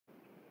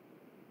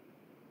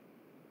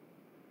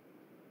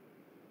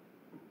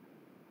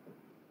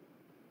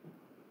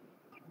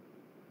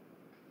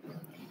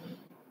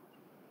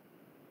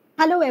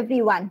Hello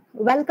everyone,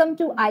 welcome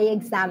to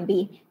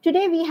ixamBee.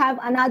 Today we have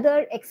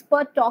another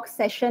expert talk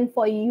session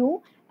for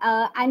you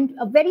and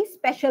a very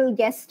special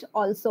guest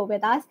also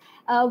with us.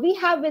 We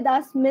have with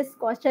us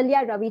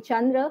Mrs.Kausaliya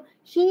Ravichandra.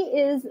 She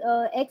is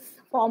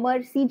ex-former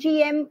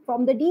CGM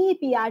from the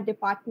DEPR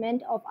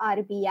department of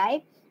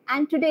RBI.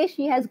 And today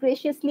she has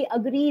graciously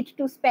agreed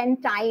to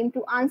spend time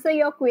to answer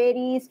your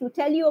queries, to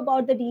tell you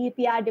about the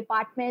DEPR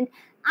department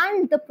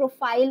and the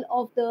profile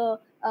of the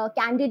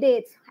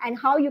candidates and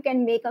how you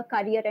can make a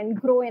career and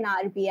grow in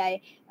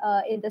RBI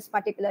in this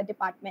particular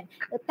department.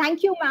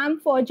 Thank you, ma'am,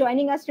 for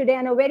joining us today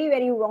and a very,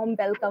 very warm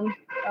welcome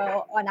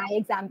on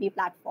ixamBee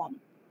platform.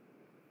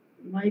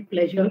 My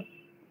pleasure.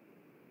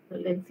 So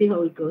let's see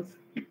how it goes.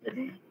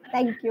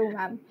 Thank you,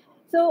 ma'am.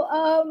 So,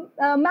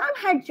 ma'am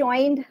had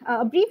joined,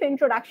 a brief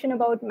introduction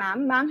about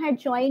ma'am. Ma'am had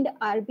joined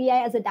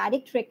RBI as a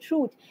direct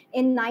recruit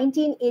in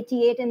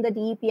 1988 in the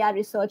DEPR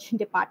research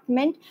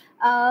department.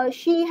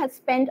 She has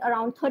spent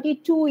around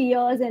 32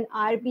 years in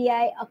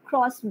RBI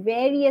across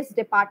various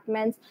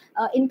departments,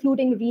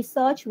 including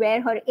research,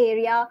 where her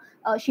area,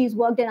 she's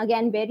worked in,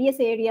 again, various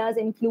areas,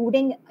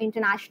 including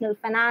international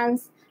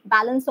finance,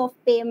 balance of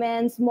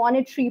payments,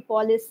 monetary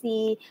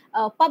policy,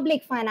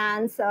 public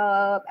finance,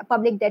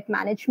 public debt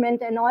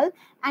management and all.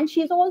 And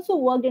she's also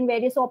worked in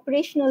various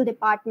operational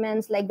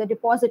departments like the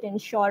deposit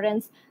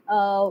insurance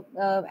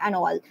and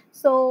all.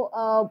 So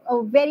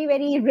a very,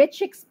 very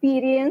rich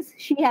experience.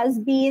 She has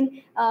been,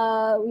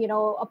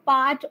 a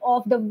part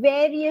of the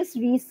various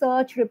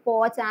research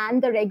reports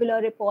and the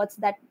regular reports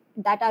that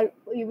are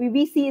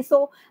we see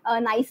so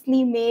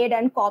nicely made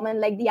and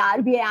common, like the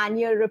RBI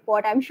annual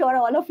report. I'm sure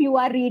all of you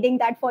are reading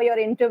that for your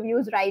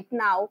interviews right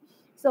now.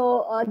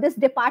 So this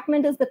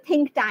department is the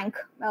think tank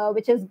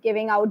which is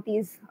giving out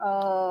these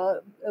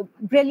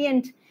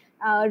brilliant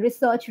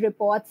research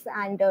reports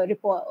and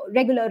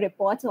regular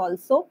reports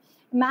also.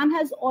 Ma'am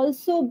has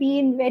also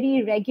been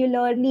very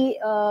regularly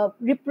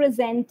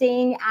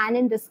representing and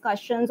in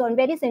discussions on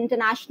various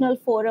international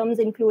forums,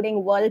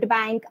 including World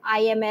Bank,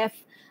 IMF,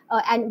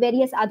 and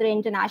various other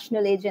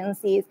international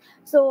agencies.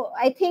 So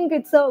I think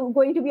it's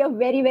going to be a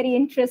very, very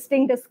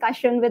interesting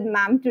discussion with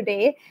ma'am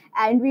today.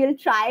 And we'll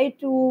try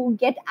to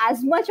get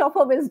as much of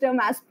her wisdom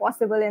as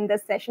possible in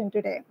this session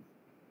today.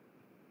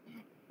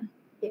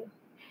 Okay.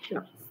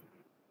 Sure.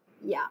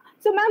 Yeah.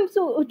 So ma'am,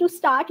 so to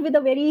start with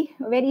a very,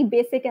 very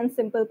basic and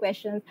simple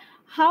questions,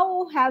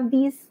 how have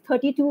these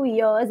 32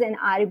 years in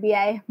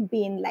RBI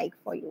been like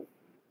for you?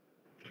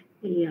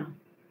 Yeah.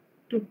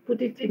 To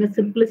put it in a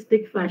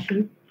simplistic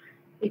fashion,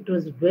 it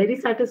was very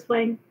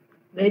satisfying,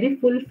 very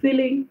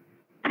fulfilling,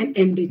 and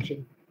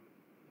enriching.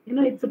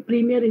 It's a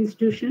premier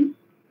institution,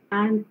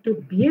 and to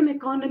be an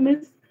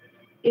economist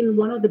in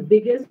one of the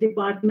biggest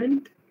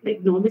department,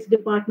 like economics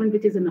department,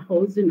 which is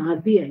housed in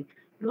RBI,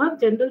 you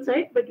have general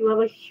side, but you have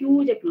a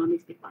huge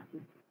economics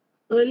department.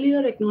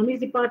 Earlier, economics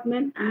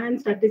department and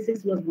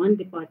statistics was one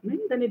department,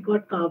 then it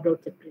got carved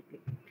out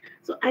separately.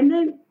 So, and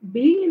then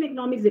being in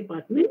economics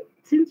department,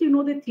 since you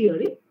know the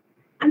theory,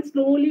 and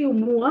slowly you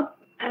move up,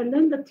 and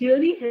then the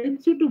theory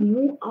helps you to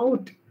move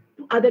out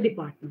to other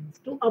departments,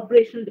 to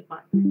operational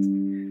departments.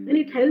 Then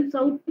it helps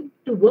out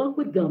to work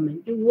with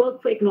government. You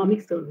work for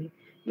economic survey.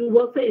 You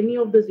work for any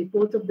of those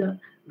reports of the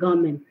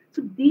government.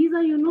 So these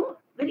are,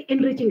 very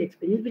enriching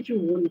experience, which you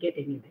won't get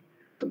anywhere.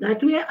 So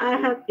that way I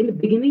have, in the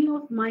beginning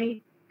of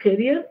my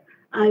career,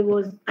 I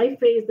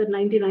faced the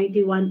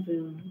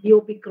 1991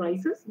 DOP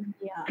crisis.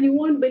 Yeah. And you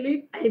won't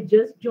believe, I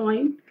just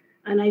joined.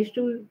 And I used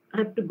to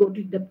have to go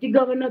to deputy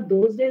governor.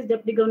 Those days,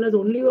 deputy governors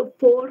only were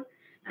 4.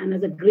 And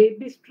as a grade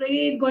B,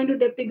 straight going to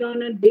deputy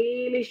governor,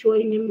 daily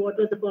showing him what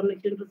was the foreign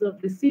exchange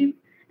reserve received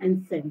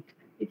and sent.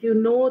 If you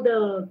know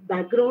the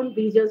background,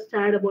 we just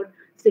had about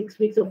 6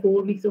 weeks or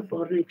 4 weeks of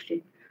foreign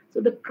exchange. So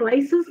the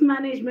crisis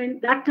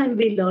management, that time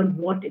we learned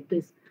what it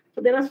is.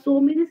 So there are so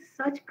many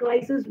such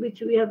crises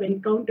which we have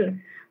encountered.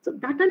 So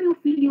that time you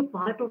feel you're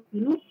part of,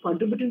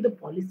 contributing to the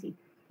policy.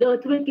 The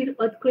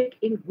earthquake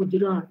in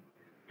Gujarat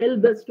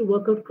help us to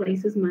work out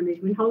crisis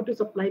management, how to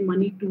supply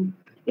money to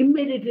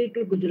immediately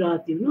to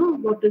Gujarat,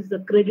 what is the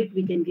credit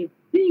we can give.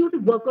 Then you have to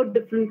work out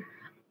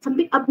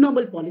something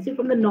abnormal policy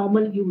from the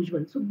normal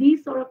usual. So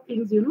these sort of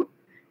things,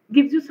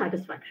 gives you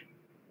satisfaction.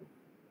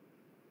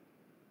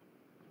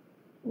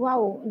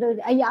 Wow.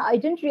 I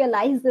didn't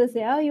realize this.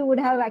 Yeah, you would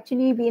have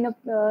actually been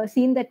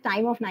seen that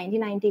time of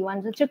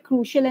 1991, such a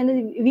crucial,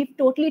 and we've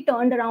totally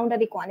turned around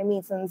our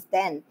economy since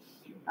then.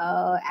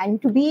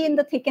 And to be in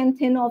the thick and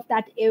thin of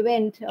that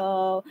event,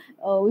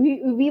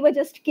 we were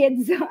just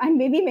kids, and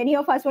maybe many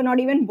of us were not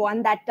even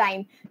born that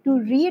time. To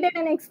read it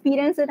and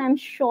experience it, I'm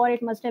sure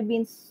it must have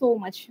been so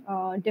much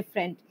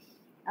different.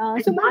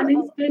 So one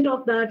instance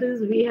of that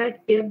is we had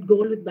kept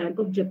gold with Bank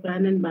of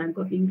Japan and Bank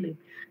of England.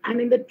 And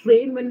in the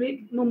train, when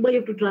Mumbai, you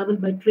have to travel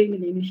by train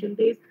in the initial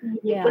days,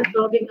 people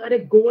talking,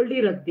 "Arey, gold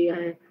hi rakh diya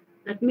hai."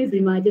 That means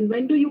imagine,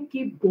 when do you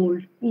keep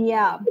gold?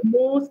 Yeah. The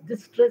most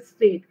distressed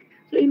state.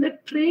 So in the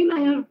train,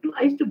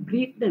 I used to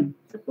brief them.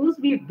 Suppose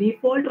we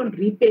default on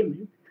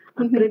repayment,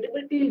 our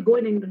credibility will go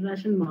in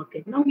international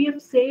market. Now we have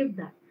saved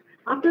that.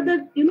 After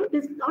that,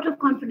 there's a lot of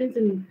confidence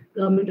in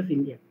government of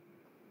India.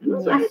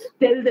 So I had Yes.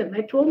 to tell them,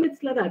 at home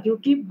it's like that. You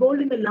keep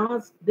gold in the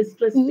last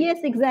distress stage.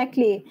 Yes,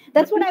 exactly.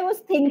 That's what I was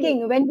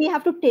thinking. When we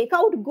have to take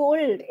out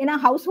gold in a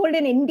household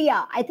in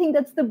India, I think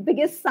that's the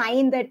biggest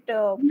sign that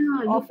Yeah,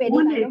 you of any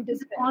pawn kind it of with a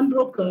distress.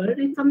 pawnbroker.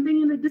 It's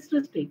something in a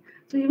distress state.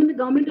 So even the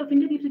government of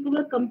India, these people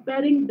are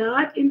comparing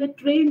that in the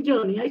train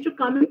journey. I should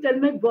come and tell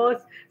my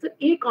boss. So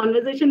a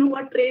conversation who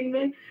are train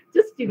mein,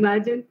 just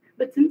imagine.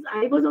 But since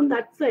I was on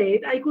that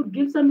side, I could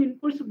give some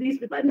inputs to these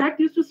people, and that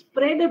used to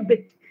spread a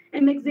bit.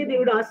 And next day they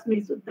would ask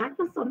me. So that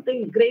was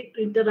something great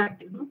to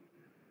interact,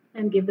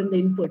 and give them the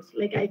inputs.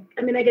 Like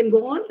I mean, I can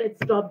go on.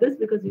 Let's stop this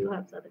because you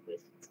have other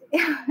questions.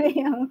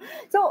 Yeah.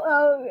 So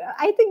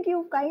I think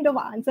you kind of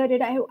answered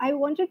it. I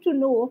wanted to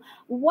know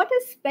what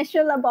is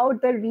special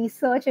about the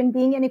research and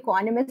being an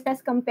economist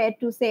as compared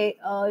to, say,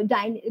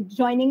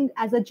 joining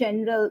as a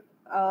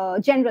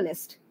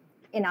generalist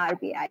in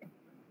RBI.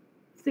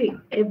 See,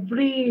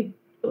 every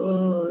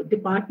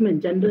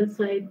department, general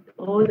side,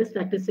 all the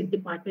statistic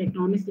department,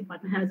 economics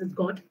department has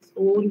got its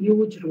own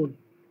huge role,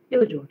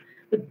 huge role.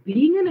 But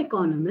being an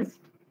economist,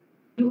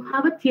 you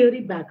have a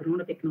theory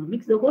background of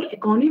economics. The whole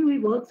economy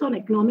works on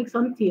economics,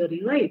 on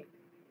theory, right?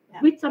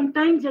 Yeah. Which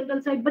sometimes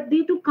general side, but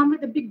they do come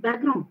with a big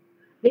background.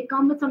 They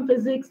come with some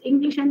physics,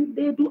 English, and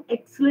they do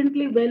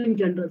excellently well in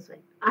general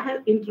side. I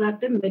have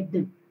interacted with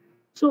them.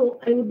 So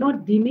I would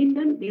not demean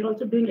them. They're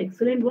also doing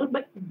excellent work.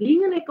 But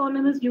being an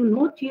economist, you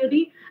know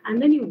theory, and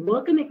then you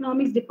work in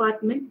economics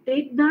department,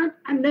 take that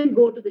and then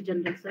go to the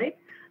general side.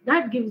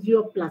 That gives you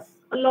a plus,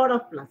 a lot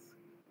of plus.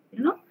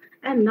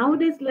 And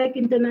nowadays, like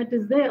internet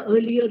is there.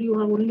 Earlier, you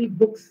have only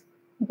books.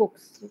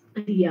 Books.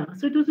 Yeah.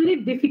 So it was really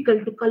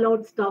difficult to call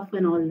out stuff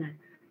and all that.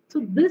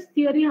 So this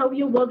theory, how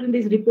you work in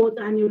these reports,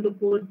 annual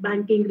report,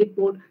 banking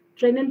report,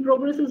 trend and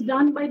progress is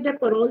done by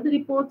DEPR. All the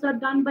reports are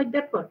done by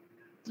DEPR.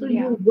 So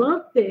Yeah. you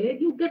work there,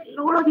 you get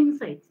a lot of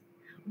insights,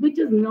 which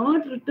is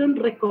not written,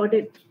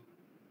 recorded.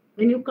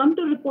 When you come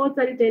to reports,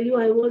 I'll tell you,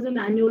 I was an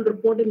annual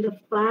report in the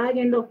fag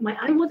end of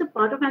I was a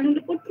part of annual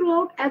report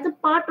throughout as a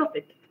part of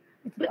it.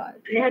 But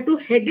I had to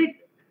head it.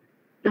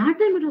 That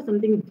time it was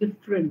something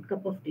different,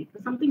 cup of tea,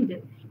 something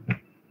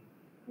different.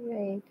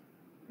 Right.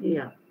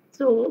 Yeah.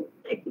 So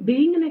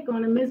being an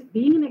economist,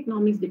 being an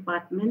economics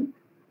department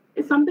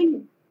is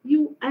something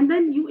and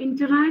then you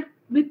interact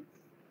with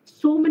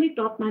so many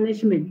top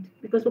management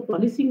because for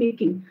policy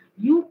making,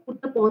 you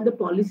put up all the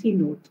policy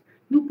notes,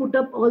 you put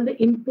up all the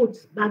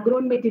inputs,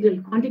 background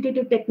material,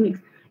 quantitative techniques,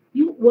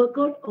 you work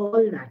out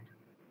all that.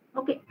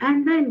 Okay.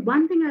 And then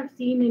one thing I've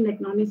seen in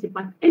economics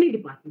department, any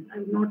department, I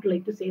would not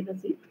like to say the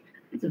same,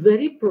 it's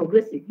very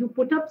progressive. You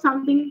put up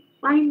something,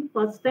 fine,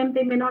 first time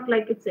they may not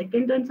like it,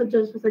 second time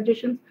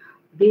suggestions,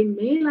 they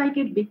may like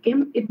it,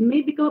 it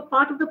may become a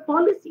part of the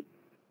policy.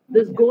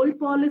 This gold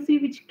policy,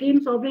 which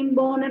came sovereign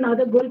bond and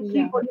other gold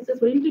three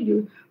policies were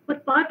introduced,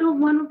 but part of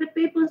one of the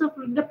papers of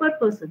the per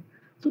person.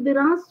 So there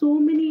are so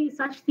many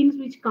such things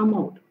which come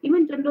out.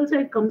 Even general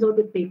side comes out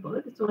with paper.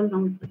 It's all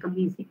now become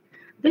easy.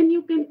 Then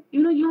you can,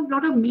 you have a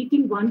lot of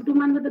meeting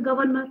one-to-one with the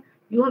governor.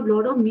 You have a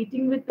lot of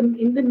meeting with them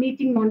in the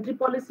meeting, monetary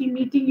policy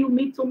meeting. You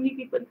meet so many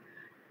people.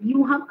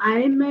 You have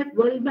IMF,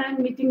 World Bank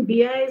meeting,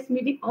 BIS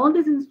meeting. All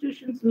these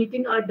institutions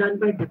meeting are done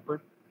by DEPR,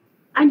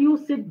 and you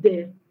sit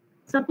there.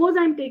 Suppose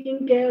I'm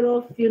taking care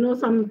of,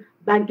 some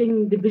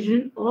banking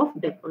division of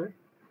DEPR,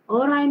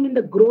 or I'm in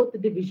the growth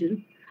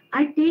division.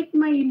 I take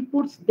my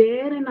inputs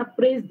there and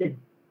appraise them.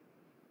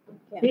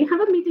 Yeah. They have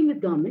a meeting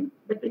with government,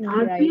 but with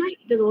RBI,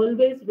 it is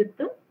always with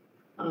the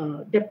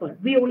DEPR.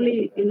 We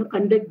only,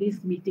 conduct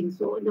these meetings.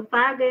 So in the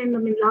fag end,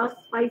 last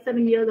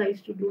 5-7 years, I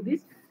used to do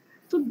this.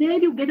 So there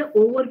you get an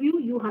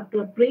overview. You have to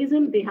appraise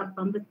them. They have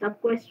come with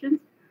tough questions.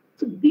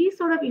 So these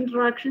sort of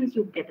interactions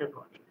you get a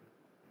lot.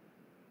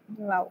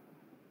 Wow.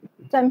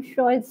 So I'm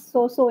sure it's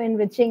so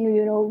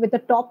enriching, with the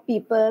top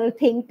people,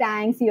 think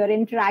tanks, you're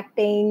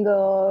interacting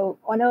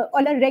on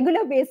a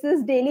regular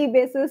basis, daily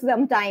basis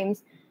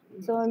sometimes.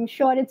 So I'm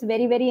sure it's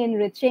very, very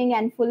enriching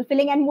and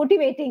fulfilling and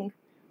motivating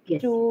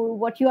to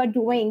what you are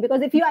doing.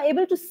 Because if you are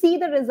able to see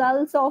the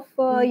results of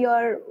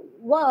your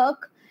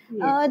work,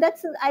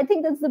 I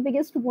think that's the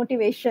biggest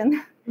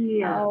motivation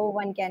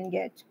one can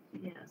get.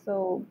 Yeah.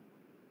 So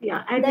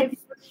and if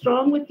you're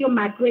strong with your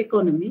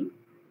macroeconomy,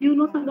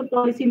 some of the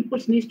policy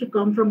inputs needs to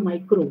come from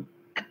micro.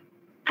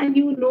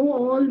 And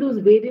all those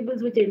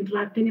variables which are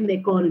interacting in the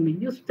economy.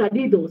 You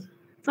study those.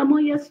 Some are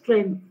your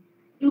strength.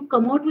 You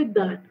come out with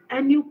that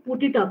and you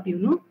put it up,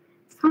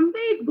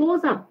 Somewhere it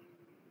goes up.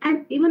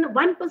 And even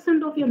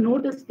 1% of your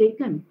note is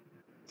taken.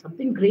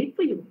 Something great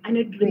for you. And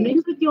it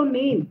remains with your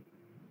name.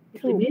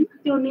 It remains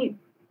with your name.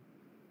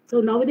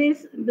 So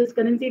nowadays, this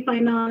currency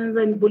finance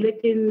and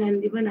bulletin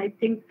and even I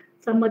think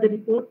some other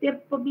report,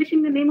 they're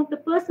publishing the name of the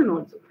person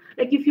also.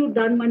 Like if you've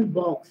done one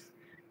box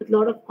with a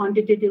lot of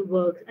quantitative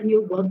work and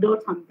you've worked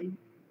out something,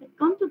 it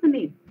comes with the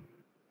name.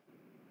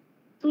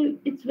 So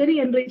it's very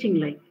enriching.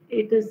 Like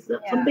it is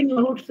something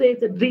I would say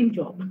it's a dream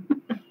job.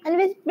 And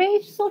it's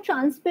very so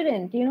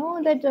transparent,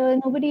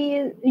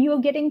 that you're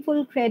getting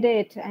full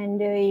credit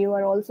and you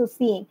are also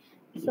seeing.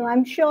 So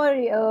I'm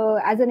sure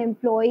as an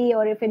employee,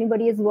 or if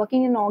anybody is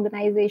working in an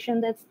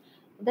organization,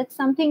 that's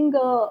something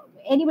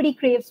anybody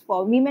craves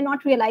for. We may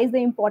not realize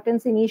the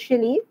importance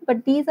initially,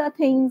 but these are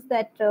things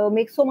that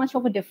make so much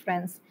of a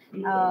difference.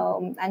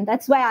 And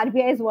that's why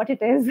RBI is what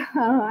it is.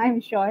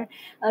 I'm sure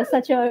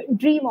such a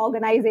dream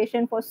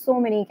organization for so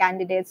many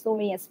candidates, so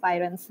many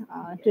aspirants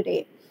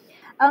today.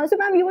 So,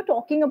 ma'am, you were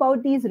talking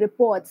about these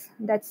reports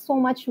that so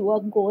much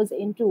work goes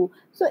into.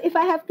 So, if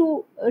I have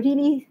to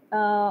really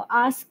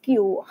ask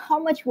you how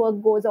much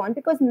work goes on,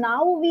 because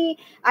now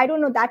I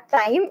don't know that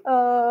time,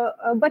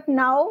 but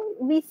now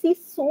we see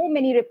so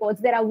many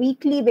reports. There are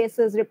weekly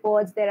basis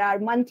reports, there are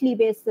monthly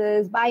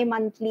basis,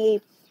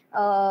 bi-monthly.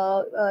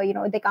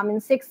 They come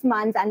in 6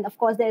 months, and of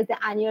course, there's the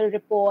annual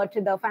report,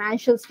 the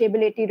financial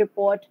stability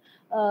report,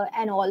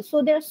 and all.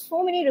 So, there are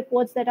so many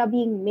reports that are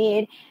being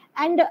made.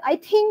 And I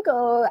think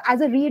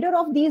as a reader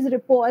of these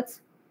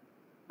reports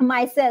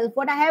myself,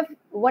 what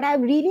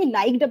I've really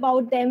liked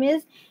about them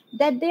is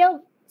that they are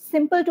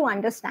simple to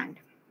understand.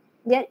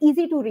 They are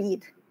easy to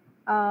read.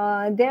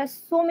 There are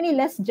so many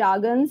less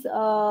jargons,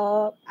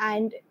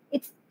 and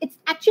it's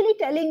actually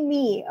telling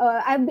me,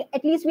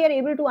 at least we are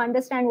able to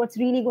understand what's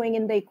really going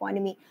in the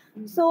economy.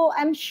 So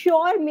I'm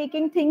sure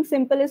making things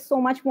simple is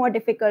so much more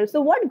difficult.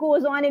 So what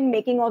goes on in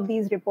making of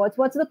these reports?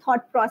 What's the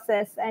thought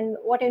process, and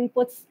what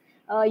inputs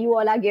you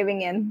all are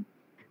giving in?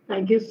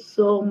 Thank you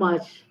so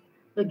much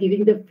for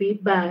giving the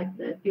feedback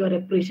that you are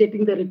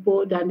appreciating the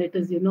report, and it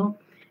is,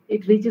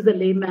 it reaches a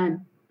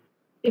layman.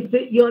 If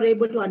you're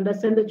able to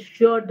understand that,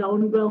 sure,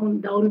 down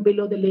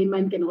below, the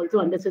layman can also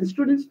understand.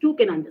 Students too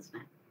can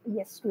understand.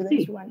 Yes, students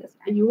See, do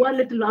understand. you are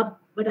little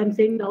up, but I'm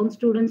saying down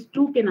students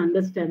too can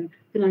understand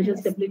financial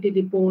stability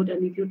report.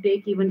 And if you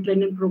take even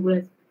trend and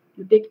progress,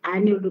 you take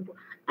annual report.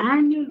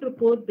 Annual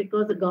report,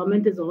 because the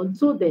government is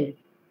also there.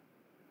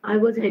 I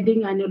was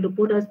heading annual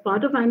report. As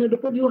part of annual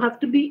report, you have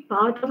to be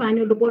part of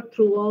annual report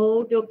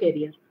throughout your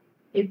career.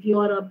 If you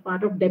are a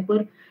part of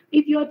DEPR,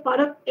 if you are part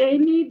of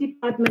any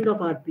department of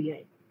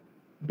RBI,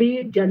 be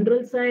it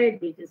general side,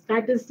 be it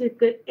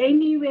statistical,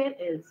 anywhere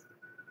else,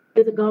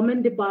 there's a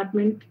government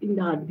department in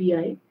the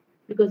RBI,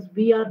 because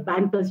we are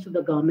bankers to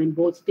the government,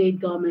 both state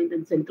government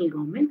and central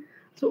government.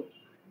 So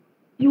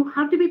you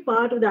have to be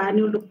part of the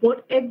annual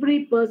report.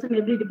 Every person,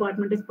 every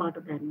department is part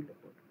of the annual report.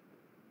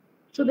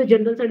 So the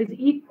general side is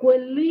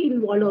equally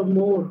involved or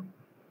more.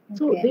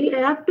 So they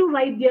have to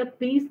write their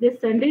piece. They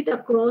send it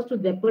across to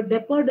DEPR.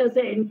 DEPR does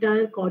the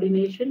entire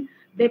coordination.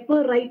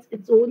 DEPR writes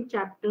its own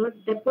chapter.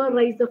 DEPR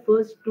writes the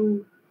first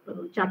two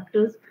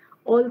chapters.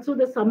 Also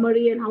the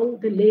summary and how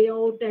the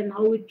layout and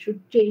how it should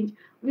change.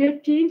 We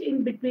have changed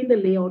in between the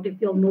layout, if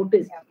you have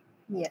noticed.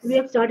 Yes. We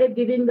have started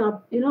giving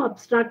the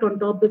abstract on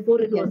top. Before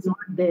it was not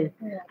there.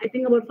 I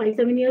think about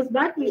 5-7 years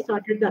back we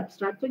started the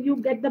abstract. So you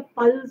get the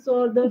pulse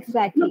or the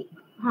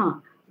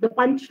the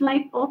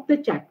punchline of the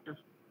chapter.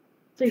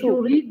 So if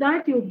you read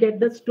that, you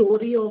get the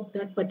story of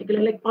that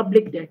particular, like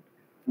public debt.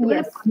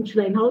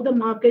 Punchline, how the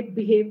market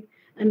behaved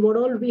and what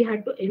all we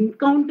had to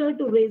encounter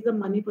to raise the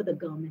money for the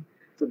government.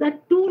 So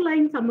that 2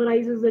 lines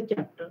summarizes the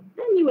chapter.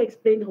 Then you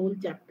explain the whole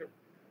chapter.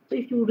 So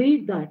if you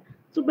read that,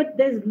 but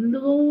there's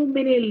so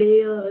many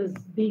layers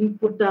being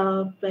put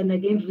up and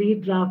again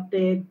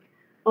redrafted.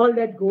 All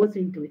that goes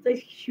into it.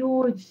 It's a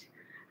huge,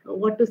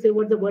 what's the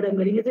word I'm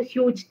getting? It's a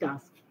huge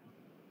task.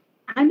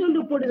 Annual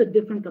report is a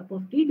different cup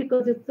of tea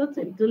because it's a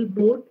central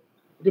board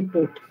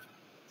report.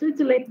 So it's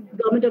like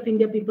Government of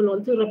India people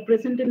also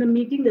represent in the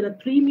meeting. There are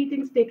 3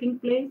 meetings taking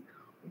place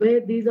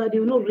where these are,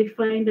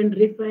 refined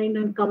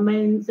and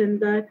comments and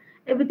that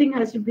everything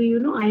has to be,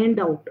 ironed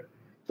out.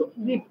 So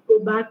we go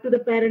back to the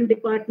parent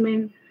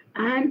department,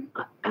 and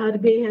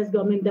RBI has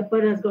government,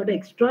 DEPR has got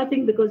extra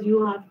thing because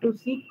you have to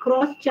see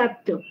cross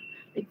chapter,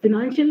 like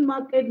financial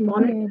market,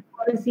 monetary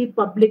policy,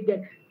 public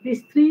debt.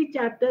 These 3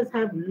 chapters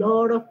have a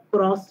lot of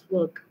cross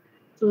work.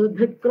 So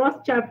the cross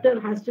chapter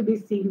has to be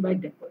seen by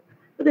DEPR.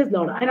 So there's a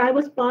lot. And I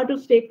was part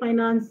of state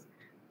finance,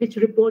 which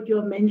report you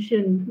have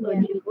mentioned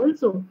earlier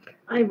also.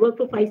 I worked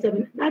for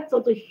 5-7. That's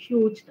also a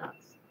huge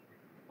task.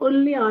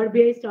 Only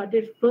RBI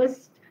started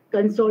first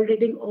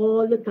consolidating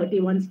all the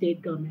 31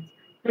 state governments.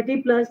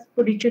 30 plus,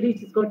 Puducherry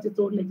has got its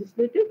own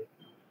legislative.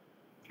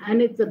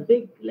 And it's a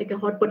big, like a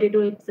hot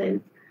potato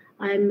itself.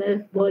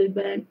 IMF, World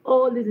Bank,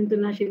 all these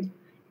international.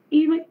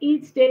 Even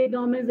each state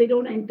governments, they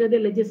don't enter the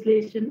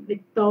legislation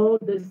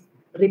without this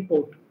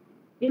report.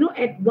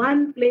 At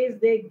one place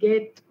they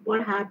get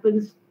what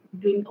happens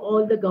between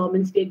all the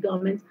governments, state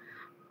governments,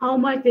 how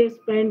much they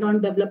spend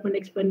on development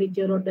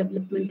expenditure or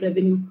development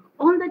revenue.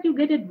 All that you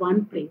get at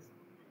one place.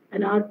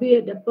 And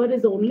RBI DEPR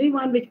is the only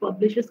one which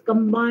publishes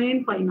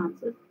combined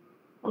finances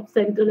of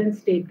central and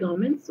state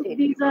governments. So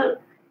these are,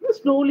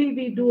 slowly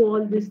we do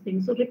all these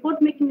things. So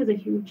report making is a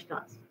huge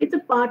task. It's a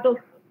part of,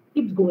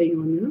 keeps going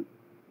on,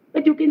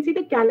 But you can see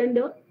the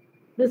calendar.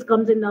 This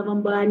comes in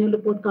November, annual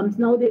report comes.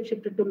 Now they've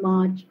shifted to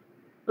March.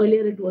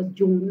 Earlier it was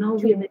June. Now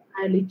we have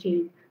entirely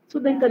changed. So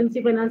then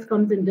currency finance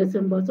comes in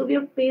December. So we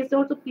have spaced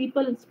out so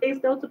people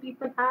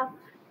have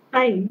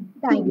time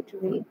to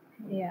read.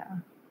 Yeah.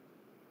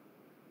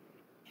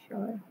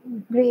 Sure.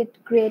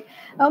 Great, great.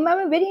 Ma'am,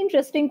 a very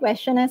interesting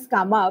question has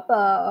come up.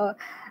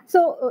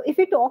 So, if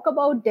we talk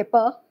about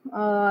DEPR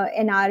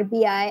in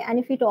RBI, and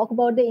if we talk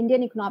about the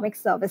Indian Economic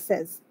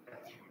Services,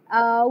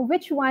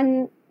 which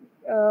one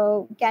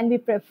can be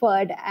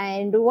preferred,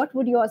 and what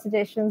would your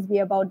suggestions be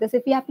about this?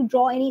 If you have to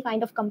draw any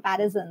kind of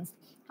comparisons,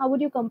 how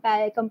would you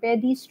compare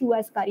these two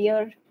as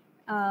career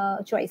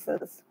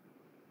choices?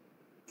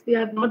 See,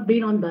 I've not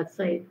been on that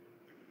side,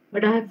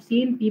 but I have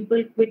seen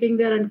people quitting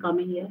there and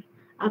coming here.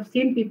 I've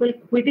seen people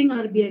quitting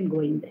RBI and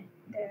going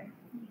there.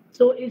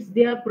 So it's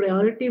their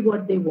priority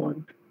what they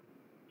want.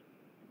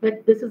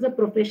 But this is a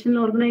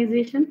professional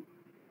organization,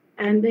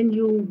 and then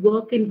you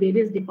work in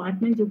various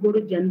departments. You go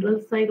to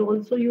general side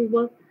also, you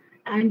work,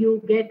 and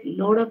you get a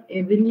lot of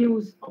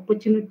avenues,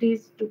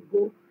 opportunities to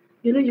go.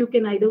 You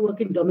can either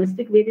work in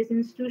domestic various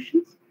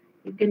institutions,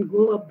 you can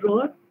go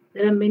abroad.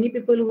 There are many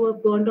people who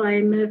have gone to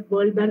IMF,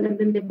 World Bank, and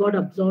then they've got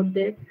absorbed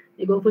there.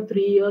 They go for 3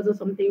 years or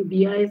something.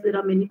 BIS, there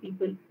are many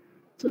people.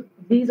 So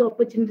these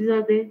opportunities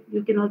are there.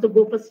 You can also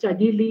go for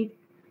study leave.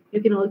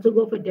 You can also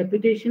go for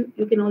deputation.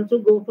 You can also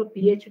go for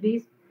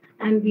PhDs.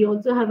 And we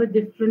also have a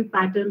different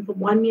pattern. For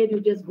 1 year,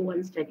 you just go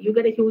and study. You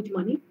get a huge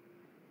money.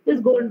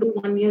 Just go and do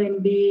 1 year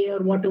MBA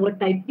or whatever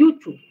type you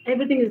choose.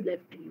 Everything is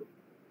left to you.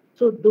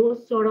 So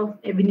those sort of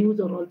avenues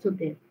are also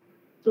there.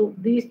 So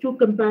these two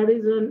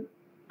comparison,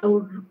 I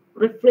would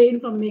refrain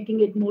from making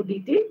it more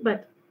detailed,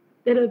 but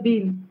there have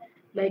been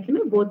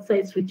both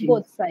sides switching.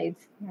 Both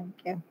sides.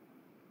 Okay.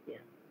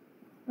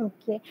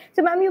 Okay.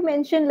 So, ma'am, you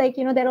mentioned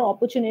there are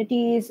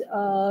opportunities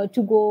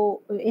to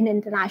go in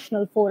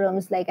international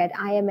forums like at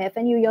IMF,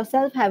 and you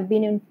yourself have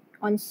been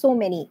on so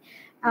many.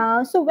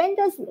 So when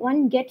does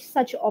one get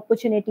such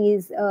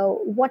opportunities?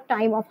 What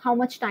time of how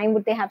much time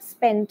would they have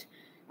spent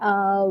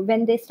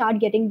when they start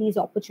getting these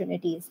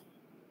opportunities?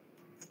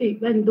 See,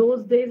 when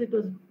those days it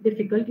was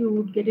difficult, you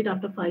would get it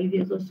after 5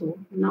 years or so.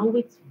 Now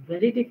it's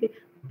very difficult,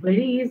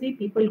 very easy.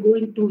 People go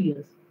in 2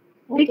 years.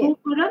 They go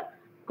for a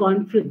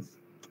conference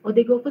or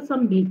they go for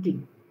some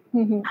meeting.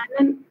 And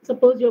then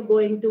suppose you're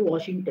going to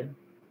Washington.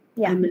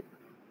 Yeah.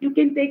 You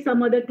can take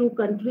some other 2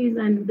 countries,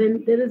 and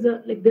then there is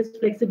this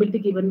flexibility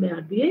given by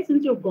RBI.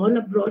 Since you've gone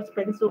abroad,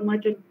 spent so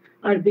much, and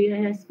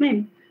RBI has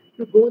spent,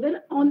 you go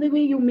there. On the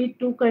way, you meet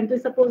 2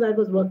 countries. Suppose I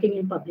was working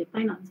in public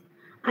finance.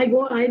 I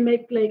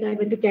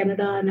went to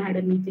Canada and I had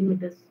a meeting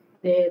with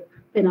their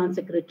finance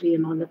secretary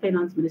and all the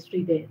finance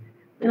ministry there.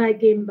 Then I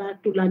came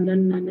back to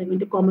London and I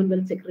went to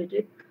Commonwealth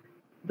Secretariat,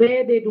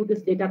 where they do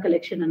this data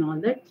collection and all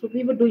that. So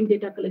we were doing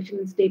data collection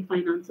in state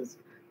finances.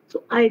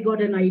 So I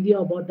got an idea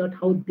about that,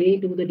 how they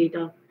do the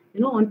data.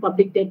 On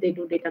public debt, they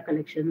do data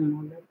collection and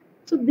all that.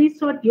 So these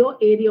sort your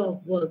area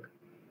of work.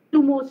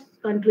 To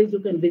most countries you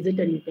can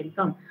visit and you can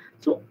come.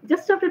 So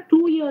just after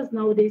 2 years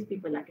nowadays,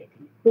 people are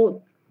getting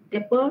both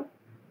DEPR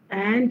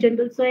and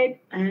general side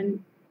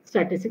and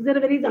statistics. There are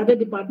various other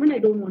departments. I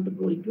don't want to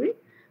go into it.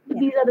 But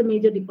these are the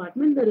major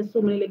departments. There is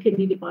so many like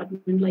Hindi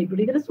department,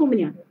 library. There are so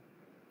many others.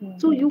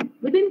 So you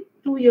within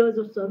 2 years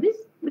of service,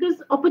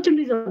 because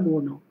opportunities are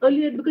more now.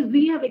 Earlier, because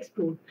we have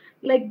explored.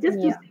 Like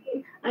just to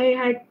say, I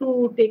had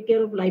to take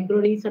care of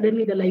library.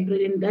 Suddenly the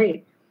librarian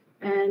died.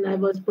 And I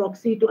was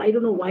proxy to, I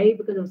don't know why,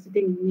 because I was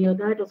sitting near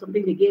that or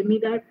something. They gave me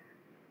that.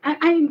 And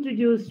I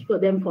introduced for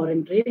them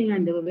foreign training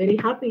and they were very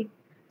happy.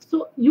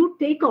 So you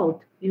take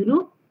out,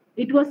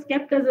 it was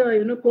kept as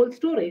a, cold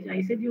storage.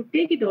 I said, you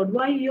take it out.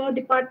 Why your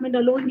department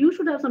alone? You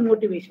should have some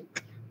motivation.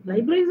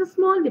 Library is a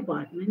small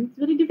department. It's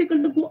very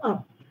difficult to go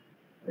up.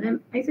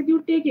 Then I said,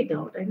 you take it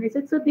out. And I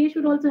said, so they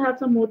should also have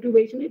some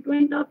motivation. It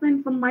went up.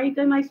 And from my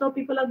time, I saw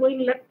people are going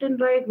left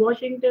and right,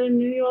 Washington,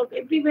 New York,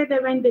 everywhere they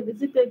went, they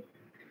visited,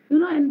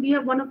 and we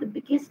have one of the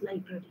biggest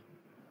library.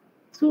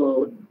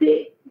 So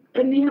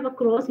we have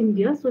across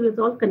India. So it's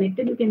all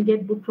connected. You can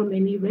get book from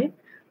anywhere.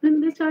 Then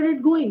they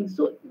started going.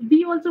 So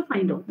we also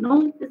find out.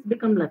 Now it's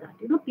become like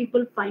that.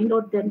 People find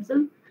out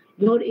themselves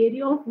your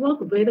area of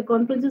work, where the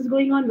conference is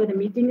going on, where the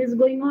meeting is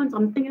going on,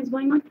 something is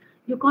going on.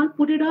 You can't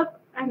put it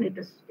up and it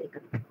is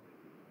taken.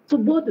 So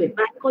both way.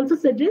 Bank also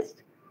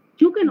suggests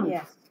you can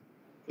also.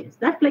 Yes,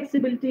 that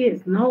flexibility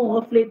is now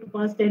off late the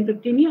past 10,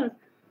 15 years.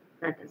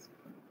 That is.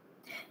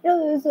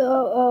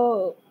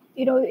 That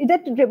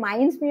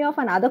reminds me of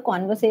another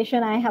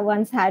conversation I have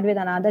once had with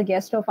another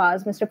guest of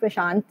ours, Mr.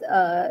 Prashant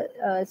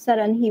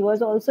Saran. He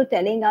was also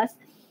telling us,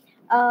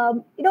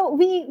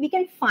 we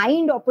can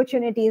find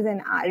opportunities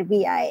in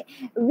RBI.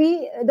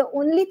 The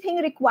only thing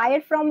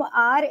required from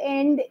our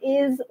end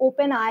is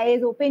open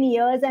eyes, open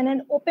ears, and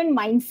an open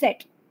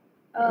mindset.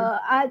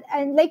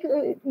 And like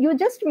you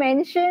just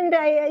mentioned,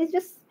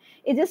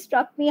 it just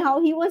struck me how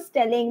he was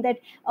telling that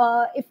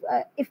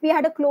if we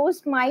had a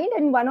closed mind,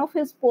 and one of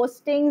his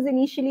postings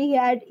initially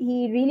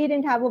he really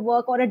didn't have a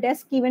work or a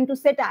desk even to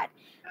sit at,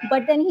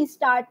 but then he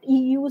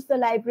used the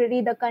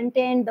library, the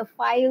content, the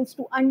files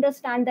to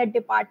understand that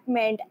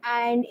department,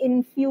 and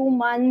in few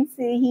months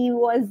he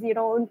was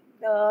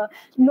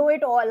know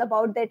it all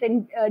about that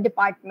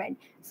department.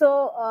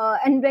 So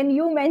and when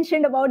you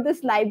mentioned about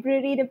this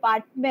library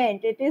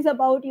department, it is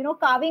about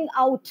carving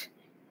out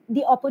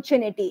the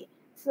opportunity.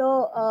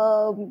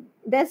 So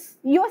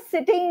you're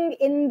sitting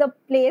in the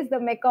place, the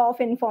mecca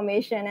of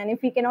information, and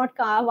if we cannot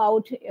carve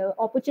out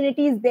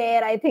opportunities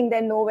there, I think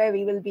then nowhere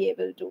we will be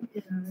able to.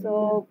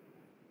 So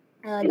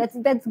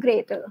that's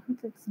great.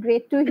 It's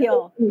great to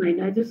hear.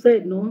 As you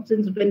said, no,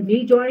 since when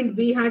we joined,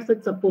 we had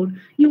such support.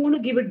 You want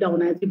to give it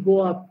down as you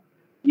go up.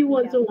 You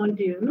also want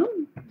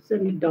to,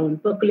 send it down,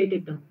 percolate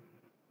it down.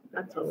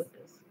 That's how it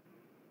is.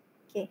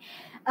 Okay.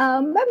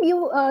 Ma'am,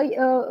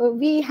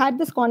 we had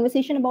this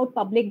conversation about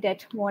public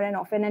debt more and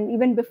often, and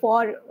even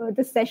before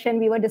this session,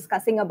 we were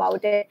discussing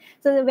about it.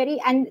 So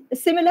and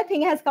similar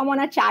thing has come on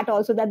a chat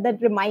also that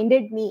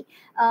reminded me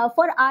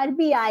for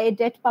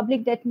RBI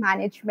public debt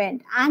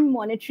management and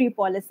monetary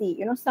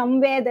policy.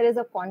 Somewhere there is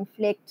a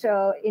conflict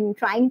in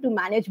trying to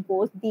manage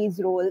both these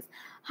roles.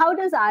 How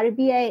does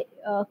RBI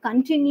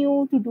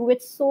continue to do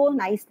it so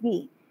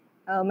nicely,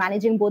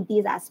 managing both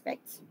these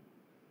aspects?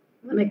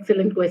 An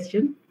excellent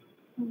question.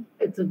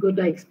 It's a good,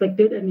 I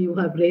expected, and you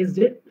have raised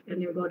it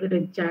and you got it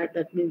in chat.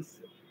 That means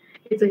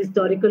it's a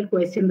historical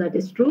question. That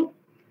is true.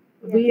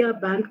 Yes. We are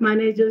bank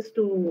managers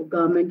to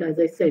government, as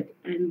I said,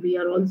 and we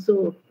are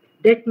also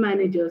debt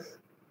managers,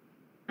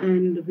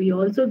 and we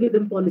also give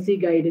them policy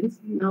guidance.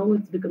 Now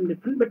it's become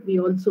different, but we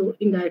also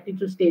indirectly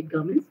to state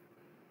governments.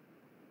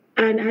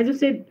 And as you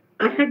said,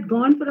 I had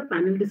gone for a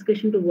panel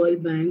discussion to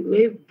World Bank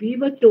where we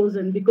were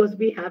chosen because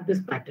we have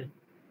this pattern.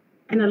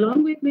 And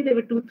along with me, there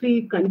were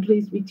 2-3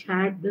 countries which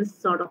had this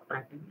sort of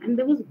pattern. And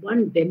there was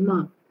one,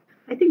 Denmark.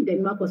 I think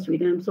Denmark or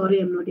Sweden. I'm sorry,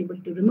 I'm not able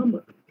to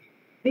remember.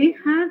 They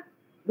had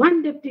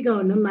one deputy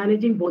governor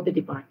managing both the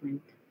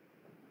departments.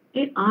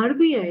 In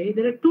RBI,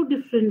 there are 2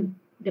 different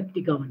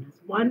deputy governors,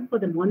 one for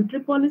the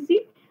monetary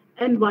policy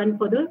and one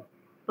for the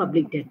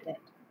public debt.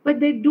 But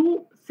they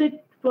do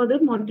sit for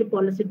the monetary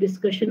policy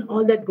discussion,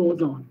 all that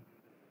goes on.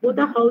 Both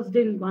are housed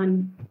in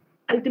one.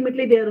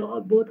 Ultimately, they are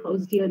both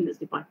housed here in this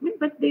department,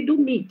 but they do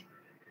meet.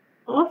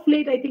 Of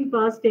late, I think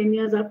past 10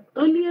 years,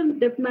 earlier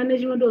debt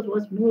management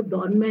was more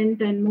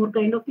dormant and more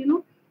kind of,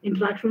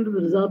 interaction with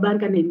the Reserve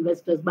Bank and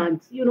investors,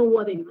 banks. Who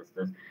are the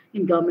investors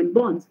in government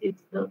bonds?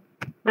 It's the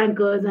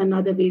bankers and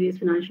other various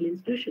financial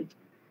institutions.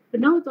 But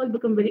now it's all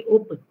become very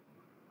open.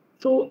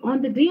 So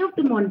on the day of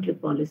the monetary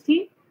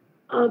policy,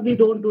 we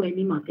don't do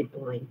any market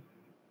borrowing.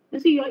 You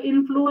see, you're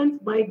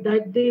influenced by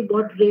that day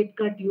what rate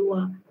cut you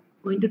are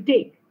going to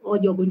take, or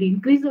you're going to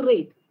increase the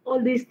rate.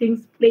 All these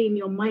things play in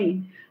your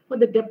mind for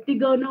the deputy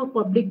governor of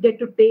public debt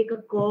to take a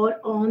call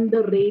on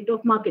the rate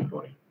of market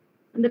borrowing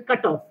and the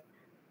cutoff.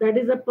 That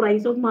is the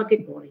price of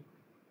market borrowing.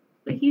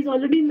 So he's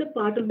already in the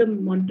part of the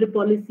monetary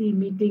policy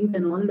meetings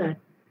and all that.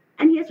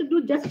 And he has to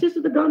do justice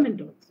to the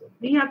government also.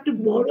 We have to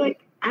borrow at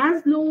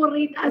as low a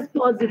rate as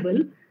possible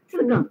to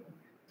the government.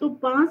 So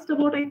past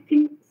about, I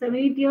think,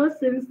 7-8 years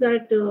since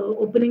that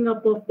opening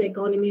up of the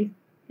economy,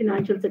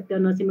 financial sector,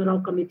 Narasimha Rao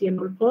committee and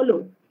all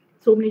followed,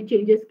 so many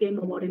changes came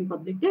about in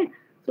public debt.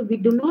 So we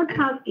do not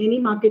have any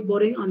market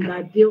borrowing on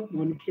that day of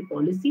monetary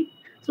policy,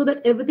 so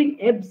that everything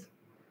ebbs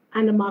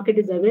and the market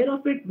is aware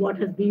of it, what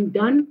has been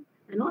done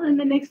and all. And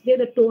the next day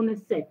the tone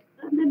is set,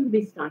 and then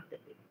we start the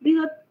day. These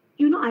are,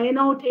 iron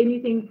out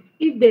anything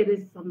if there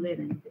is somewhere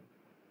anything.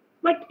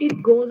 But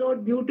it goes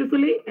out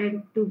beautifully.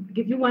 And to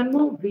give you one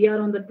more, we are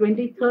on the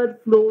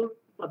 23rd floor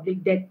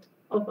public debt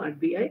of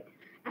RBI,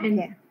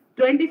 and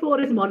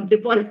 24 is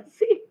monetary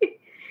policy.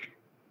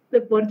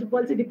 The monetary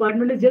policy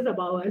department is just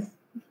above us.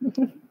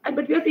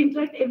 But we have to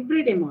interact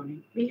every day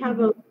morning. We have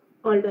a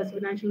called as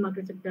financial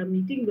market sector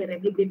meeting where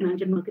everybody,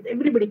 financial markets,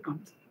 everybody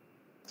comes.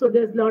 So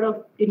there's a lot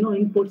of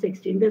inputs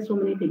exchange. There's so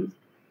many things.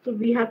 So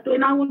we have to,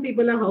 and our own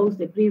people are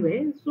housed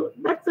everywhere. So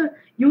that's a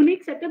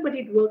unique setup, but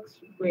it works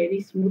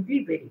very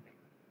smoothly, very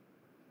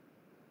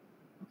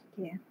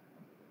well. Yeah,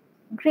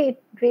 great.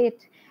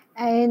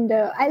 And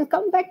I'll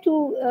come back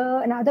to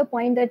another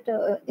point that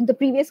in the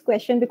previous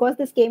question, because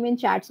this came in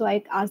chat, so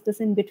I asked this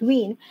in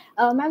between.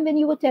 Ma'am, when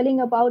you were telling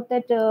about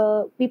that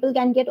people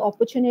can get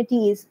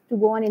opportunities to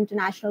go on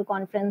international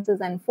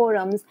conferences and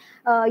forums,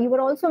 you were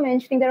also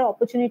mentioning there are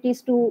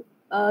opportunities to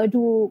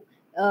do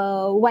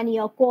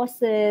 1-year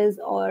courses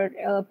or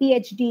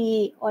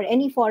PhD or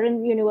any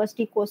foreign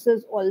university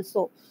courses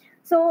also.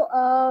 So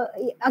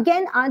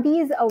again, are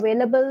these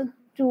available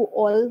to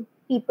all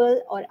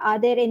people, or are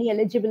there any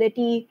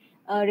eligibility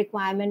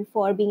requirement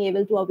for being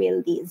able to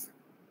avail these?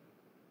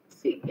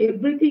 See,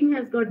 everything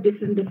has got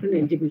different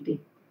eligibility.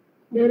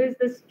 There is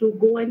this to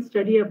go and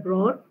study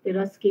abroad. There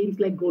are schemes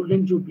like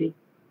Golden Jubilee.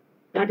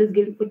 That is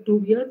given for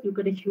 2 years. You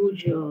get a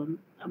huge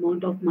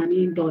amount of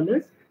money in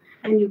dollars,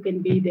 and you can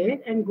be there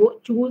and go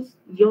choose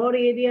your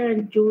area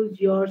and choose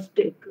your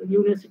state,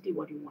 university,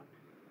 what you want.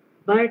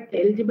 But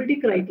the eligibility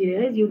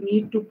criteria is you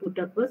need to put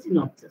up a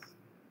synopsis.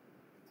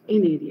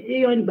 In area.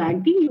 You're in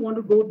banking, you want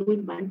to go do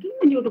in banking,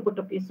 and you have to put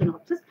up your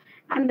synopsis,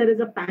 and there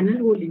is a panel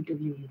who will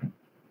interview you.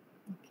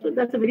 So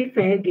that's a very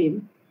fair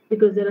game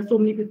because there are so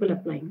many people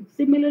applying.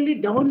 Similarly,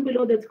 down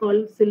below, that's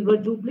called Silver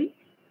Jubilee.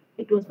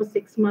 It was for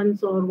 6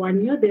 months or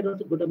 1 year. There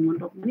was a good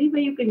amount of money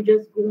where you can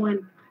just go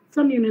and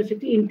some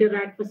university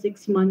interact for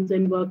 6 months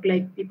and work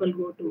like people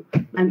go to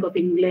Bank of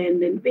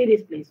England and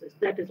various places.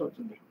 That is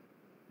also there.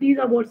 These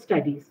are what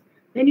studies.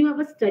 When you have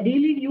a study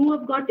leave, you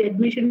have got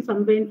admission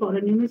somewhere in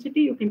foreign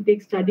university, you can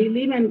take study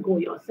leave and go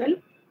yourself.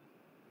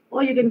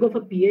 Or you can go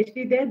for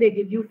PhD there. They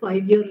give you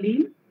 5-year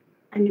leave,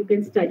 and you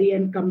can study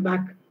and come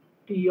back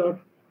to your,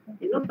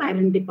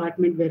 parent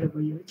department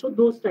wherever you are. So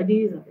those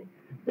studies are there.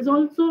 There's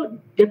also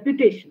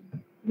deputation,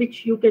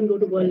 which you can go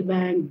to World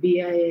Bank,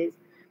 BIS,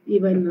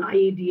 even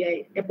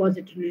IADI,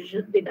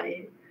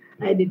 depository.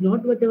 I did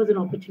not, but there was an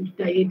opportunity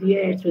to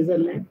IADI at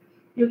Switzerland.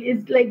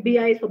 It's like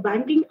BI is for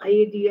banking,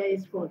 IADI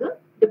is for the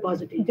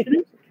deposit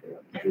insurance.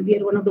 And we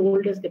are one of the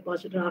oldest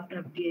depository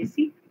after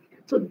FDIC.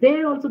 So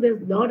there also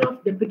there's a lot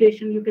of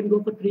deputation. You can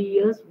go for 3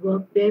 years,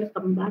 work there,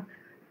 come back.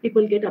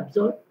 People get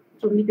absorbed.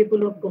 So many people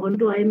who have gone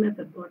to IMF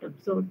have got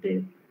absorbed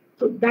there.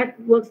 So that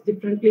works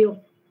differently of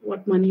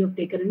what money you've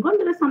taken and gone.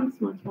 There are some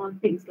small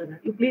things like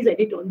that. You please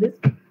edit on this.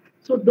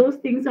 So those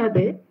things are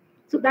there.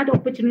 So that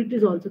opportunity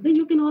is also there.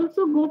 You can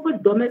also go for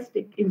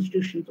domestic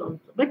institutions also.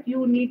 But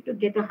you need to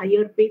get a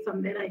higher pay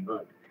somewhere, I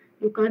heard.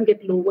 You can't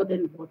get lower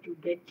than what you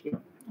get here.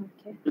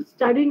 Okay. So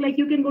studying, like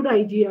you can go to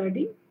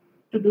IGRD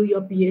to do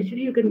your PhD.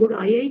 You can go to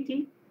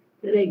IIT.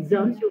 There are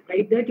exams. You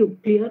write that, you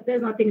clear.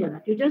 There's nothing like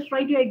that. You just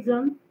write your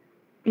exam,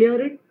 clear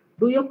it,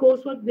 do your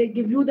coursework. They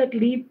give you that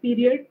leave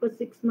period for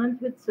 6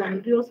 months with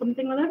salary or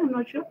something like that. I'm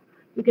not sure.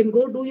 You can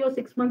go do your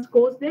 6 months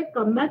course there,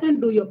 come back and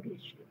do your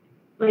PhD.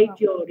 Write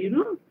your,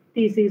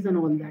 thesis and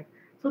all that.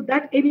 So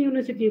that any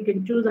university you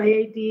can choose.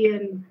 IIT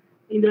and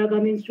Indira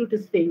Gandhi Institute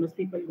is famous.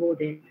 People go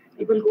there.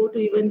 People go to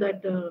even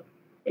that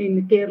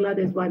in Kerala.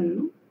 There's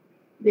one.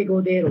 They go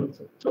there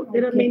also. So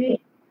there are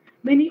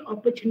many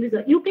opportunities.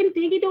 You can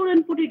take it out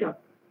and put it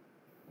up.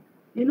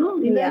 In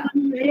the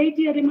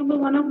IIT, I remember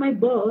one of my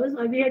boss.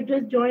 We had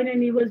just joined,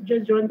 and he was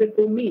just joined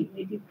before me.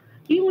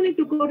 He only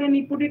took out and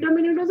he put it up,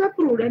 and it was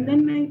approved. And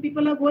then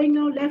people are going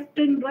now left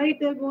and right.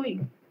 They're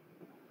going.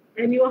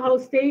 And you are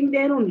staying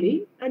there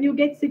only, and you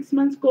get 6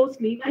 months course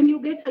leave, and you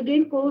get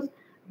again course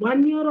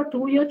 1 year or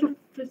 2 years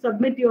to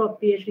submit your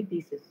PhD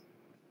thesis.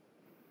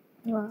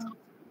 Wow.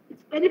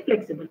 It's very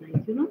flexible,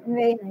 nice,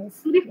 Very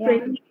nice. Very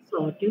friendly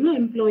sort,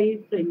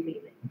 employee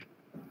friendly.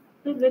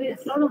 So there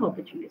is a lot of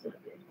opportunities out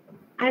there.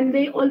 And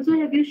they also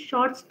have you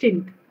short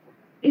stint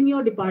in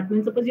your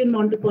department. Suppose you're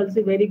monetary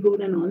policy, very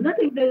good and all that.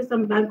 If there is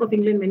some Bank of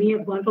England, many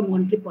have gone for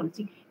monetary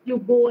policy. You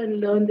go and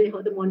learn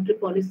how the monetary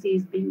policy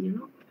is being,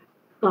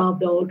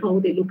 carved out, how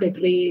they look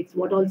at rates,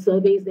 what all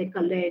surveys they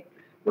collect,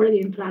 what are the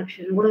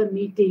interactions, what are the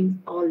meetings,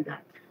 all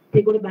that.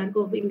 They go to Bank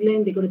of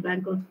England, they go to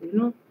Bank of,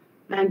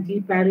 Bank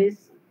G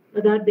Paris.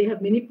 That they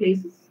have many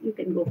places you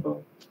can go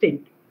for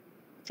stint,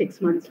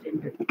 6 months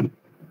stint.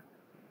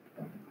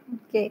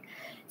 Okay.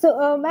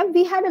 So, ma'am,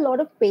 we had a lot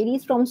of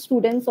queries from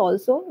students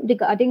also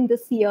regarding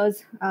this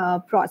year's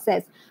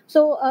process.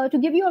 So, to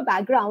give you a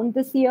background,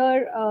 this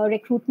year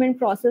recruitment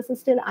process is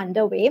still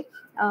underway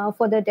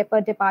for the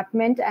DEPR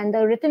department, and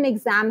the written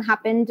exam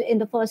happened in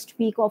the first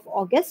week of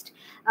August.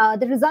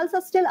 The results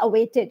are still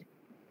awaited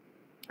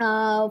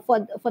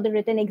for the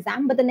written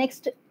exam, but the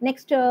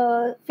next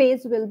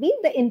phase will be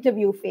the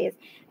interview phase.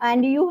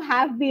 And you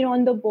have been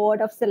on the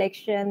board of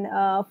selection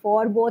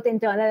for both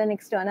internal and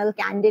external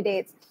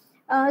candidates.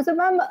 So,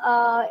 ma'am,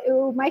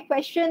 my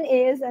question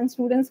is, and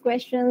students'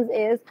 questions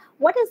is,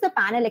 what is the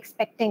panel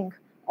expecting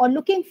or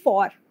looking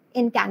for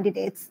in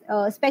candidates?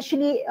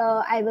 Especially,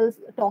 I will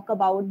talk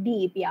about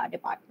DEPR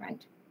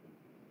department.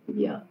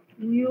 Yeah,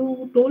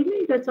 you told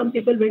me that some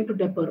people went to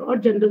DEPR or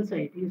general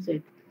side, you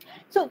said.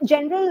 So,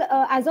 general,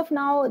 as of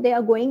now, they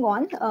are going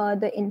on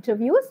the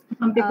interviews.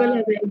 Some people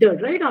have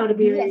entered, right?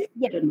 RBI.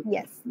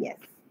 Yes.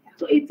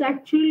 So, it's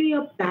actually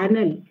a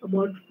panel,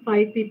 about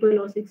 5 people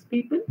or 6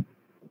 people.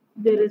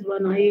 There is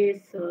one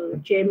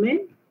IAS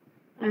chairman,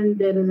 and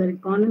there is an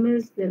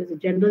economist, there is a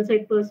general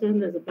side person,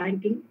 there's a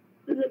banking.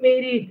 There's a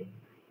varied,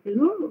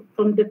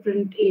 from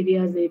different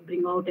areas they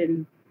bring out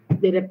and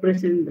they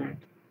represent that.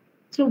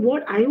 So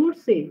what I would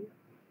say,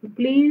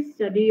 please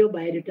study your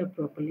biodata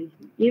properly.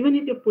 Even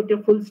if you put a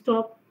full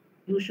stop,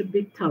 you should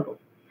be thorough.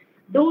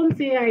 Don't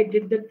say I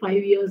did that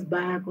 5 years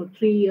back or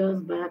 3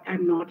 years back.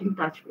 I'm not in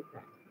touch with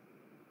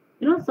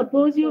that.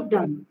 Suppose you've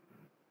done.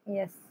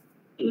 Yes.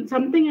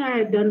 Something I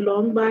had done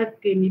long back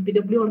in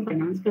EPW on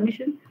Finance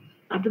Commission.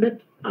 After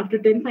that, after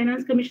 10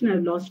 Finance Commission,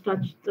 I've lost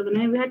touch. So when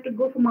I had to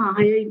go for my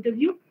higher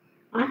interview,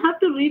 I have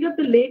to read up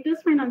the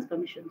latest Finance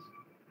Commissions.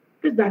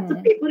 Because that's a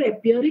paper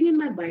appearing in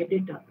my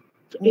biodata.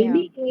 So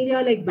any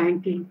area like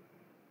banking,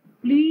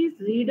 please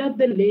read up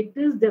the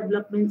latest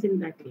developments in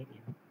that area.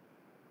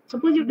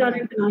 Suppose you've done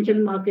in financial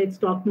market,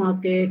 stock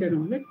market and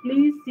all that,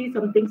 please see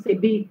something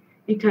SEBI.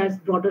 It has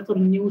brought out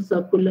some new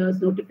circulars,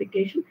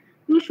 notification.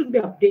 You should be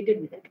updated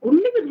with that.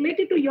 Only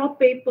related to your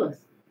papers.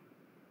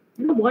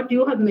 What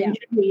you have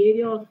mentioned, the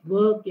area of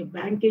work, your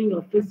banking,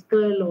 your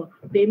fiscal or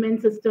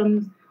payment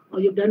systems,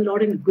 or you've done a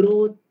lot in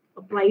growth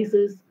or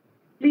prices.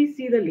 Please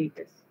see the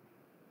latest.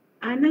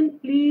 And then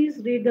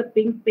please read the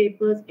pink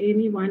papers,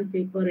 any one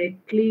paper at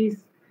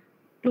least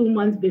 2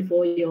 months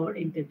before your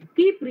interview.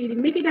 Keep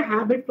reading. Make it a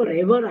habit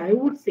forever, I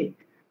would say.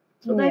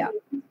 So that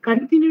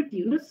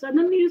continuity.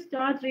 Suddenly you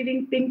start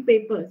reading pink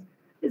papers.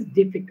 It's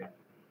difficult.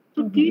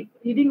 So keep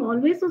reading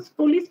always. So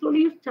slowly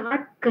you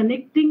start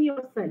connecting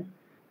yourself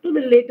to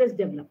the latest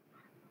development.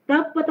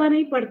 तब पता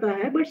नहीं पड़ता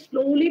है, but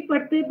slowly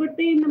पढ़ते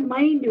in the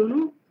mind,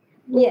 oh,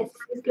 Yes.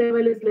 this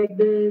level is like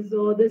this,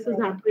 or this has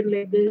happened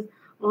like this,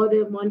 or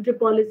the monetary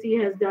policy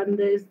has done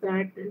this,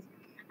 that, this.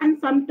 And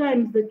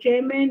sometimes the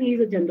chairman, he's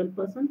a general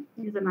person,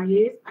 he's an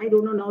IAS. I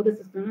don't know now the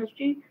system has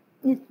changed.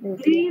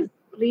 Please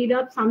read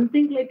up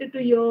something related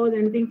to yours,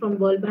 anything from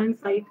World Bank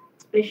site,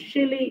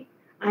 especially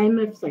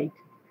IMF site.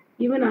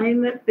 Even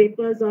IMF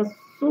papers are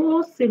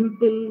so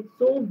simple,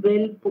 so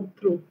well put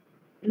through.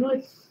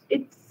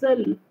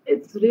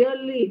 It's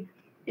really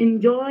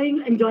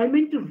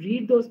enjoyment to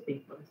read those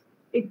papers.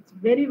 It's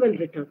very well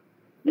written.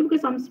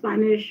 Because some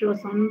Spanish or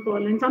some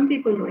Poland, some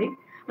people write.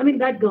 I mean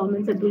that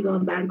government, central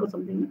government bank or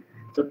something.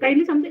 So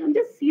kindly something and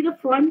just see the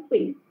front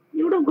page.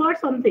 You would have got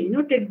something,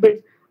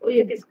 tidbits. Oh,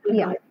 yeah, this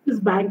is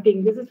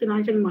banking, this is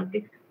financial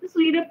market. Just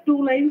read up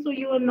 2 lines so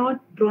you are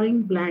not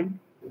drawing blank.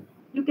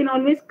 You can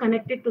always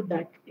connect it to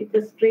that. It's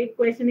a straight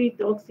question he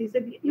talks. He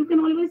said, you can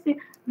always say,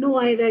 no,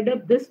 I read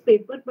up this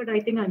paper, but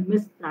I think I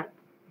missed that.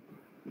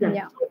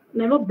 Yeah. So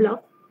never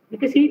bluff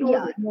because he knows.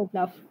 Yeah, no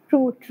bluff.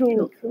 True.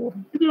 You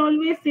can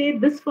always say,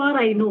 this far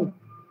I know.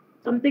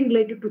 Something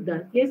related to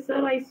that. Yes,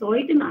 sir, I saw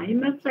it in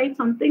IMF site,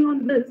 something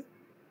on this.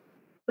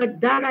 But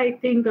that I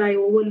think I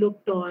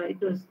overlooked or it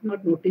was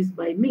not noticed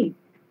by me.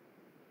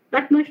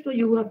 That much, so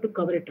you have to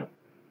cover it up.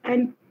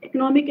 And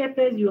economic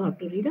affairs, you have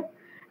to read up.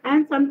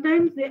 And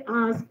sometimes they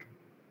ask,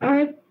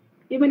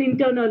 even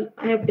internal,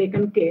 I have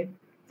taken care.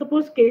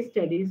 Suppose case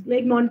studies,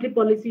 like monetary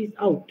policy is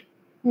out.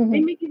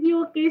 When we give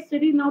you a case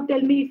study, now tell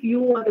me if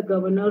you are the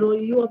governor or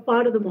you are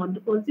part of the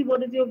monetary policy,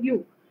 what is your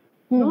view?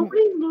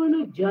 Nobody is going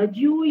to judge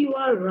you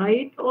are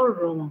right or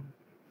wrong.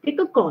 Take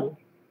a call,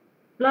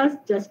 plus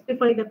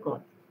justify the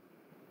call.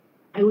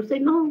 I would say,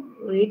 no,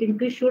 rate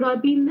increase should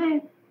have been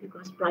there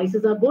because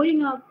prices are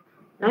going up.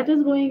 That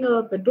is going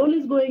up, petrol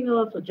is going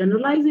up, so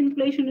generalized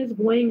inflation is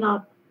going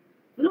up,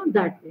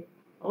 that way.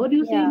 Or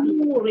you say,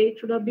 no, rate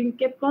should have been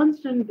kept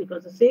constant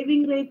because the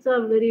saving rates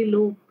are very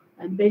low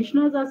and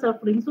pensioners are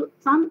suffering. So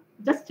some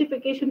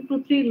justification,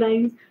 2-3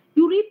 lines.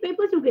 You read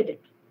papers, you get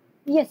it.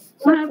 Yes.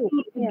 You don't have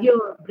to use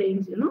your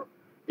brains,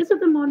 This is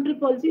the monetary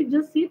policy.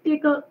 Just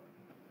take a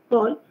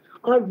call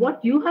or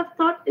what you have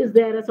thought is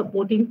there a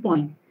supporting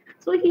point.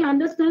 So he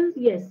understands,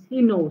 yes,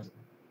 he knows.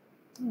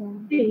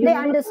 They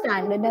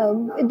understand.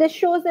 This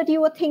shows that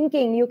you were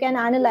thinking, you can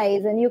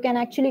analyze, and you can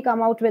actually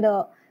come out with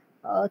a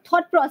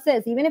thought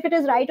process. Even if it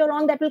is right or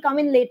wrong, that will come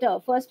in later.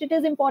 First, it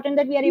is important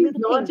that we are able to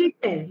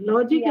think.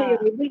 Logic, Yeah.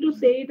 you're able to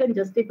say it and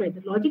justify it.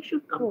 The logic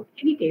should come.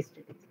 Any case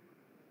studies.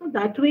 So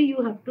that way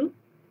you have to,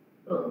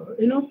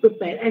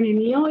 prepare. And in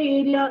your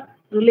area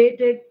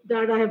related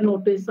that I have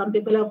noticed, some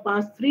people have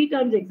passed 3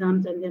 times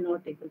exams and they're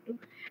not able to.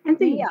 And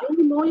say,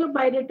 you know your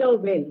biodata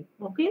well,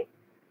 okay?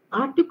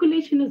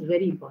 Articulation is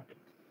very important.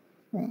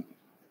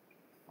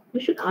 You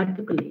should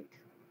articulate.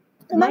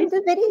 Ma'am,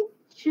 the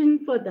very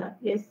for that,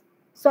 yes.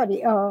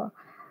 Sorry. Sorry.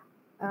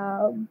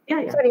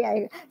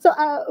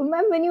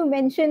 Ma'am, when you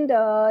mentioned,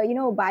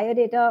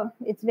 biodata,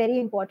 it's very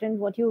important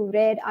what you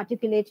read,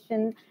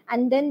 articulation,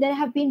 and then there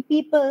have been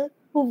people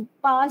who've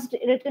passed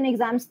written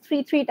exams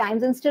three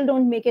times and still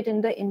don't make it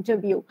in the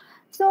interview.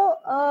 So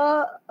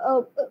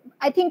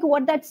I think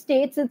what that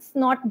states, it's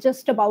not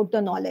just about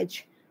the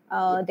knowledge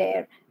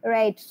there,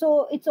 right?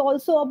 So it's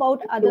also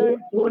about other.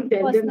 Don't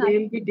tell them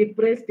they'll be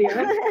depressed.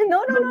 Yeah.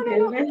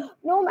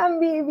 No, ma'am.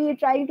 We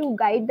try to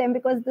guide them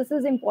because this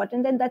is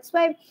important, and that's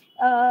why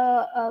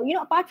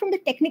apart from the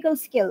technical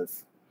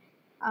skills,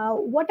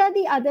 what are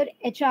the other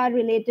HR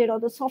related or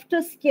the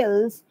softer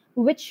skills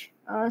which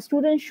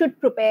students should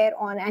prepare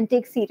on and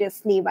take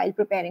seriously while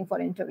preparing for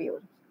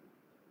interviews?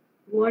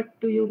 What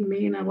do you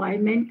mean? I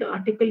meant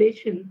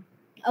articulation.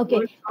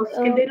 Okay.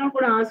 They're not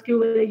going to ask you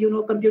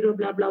whether computer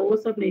blah blah or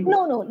something.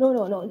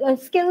 No.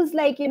 Skills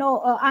like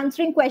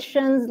answering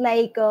questions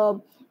like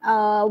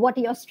what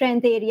your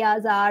strength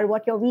areas are,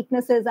 what your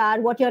weaknesses are,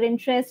 what your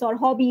interests or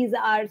hobbies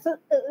are. So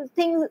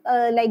things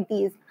like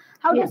these.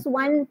 How does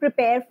one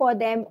prepare for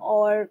them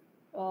or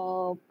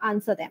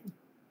answer them?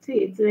 See,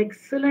 it's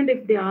excellent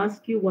if they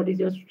ask you what is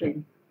your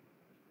strength.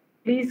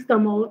 Please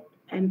come out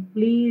and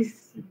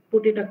please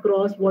put it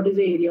across what is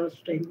the area of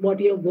strength, what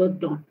you have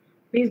worked on.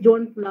 Please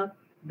don't fluff.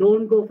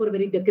 Don't go for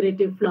very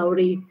decorative,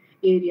 flowery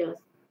areas.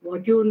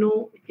 What you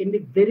know, it can be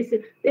very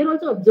simple. They're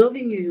also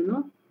observing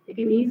you, They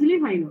can easily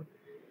find out.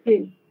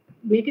 Hey,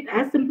 make it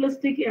as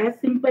simplistic, as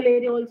simple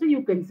area also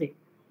you can say.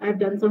 I've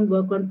done some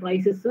work on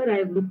prices, sir.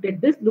 I've looked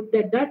at this, looked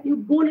at that. You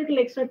go a little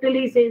extra till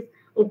he says,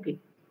 okay.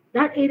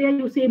 That area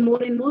you say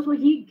more and more. So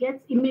he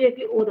gets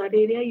immediately, that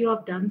area you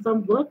have done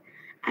some work.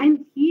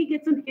 And he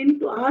gets a hint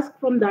to ask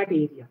from that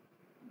area.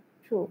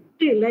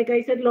 Like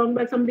I said long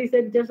back, somebody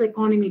said just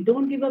economy.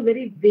 Don't give a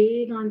very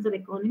vague answer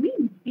economy.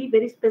 Be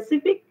very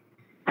specific.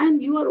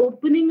 And you are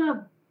opening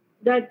up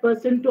that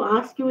person to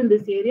ask you in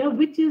this area,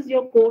 which is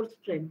your core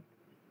strength.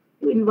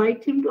 You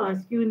invite him to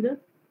ask you in the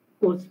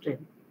core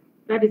strength.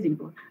 That is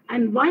important.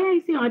 And why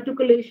I say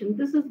articulation,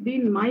 this has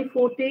been my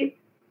forte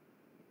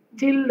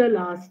till the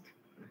last.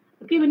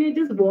 Okay, when you're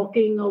just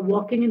walking or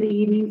walking in the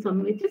evening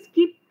somewhere, just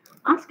keep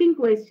asking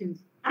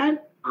questions and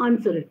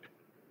answer it.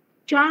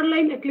 चार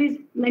line at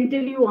least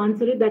mentally you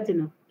answer it, that's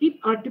enough.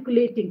 Keep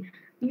articulating.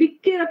 लिख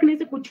के रखने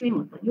से कुछ नहीं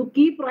होता. You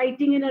keep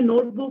writing in a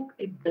notebook,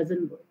 it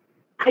doesn't work.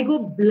 I go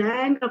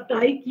blank after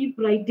I keep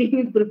writing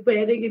and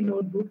preparing in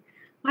notebook,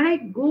 but I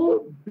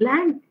go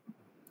blank.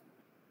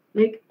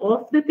 Like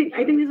off the thing.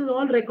 I think this is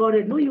all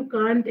recorded. No, you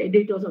can't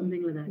edit or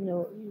something like that.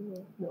 No.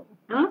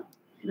 Huh?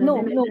 No,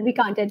 we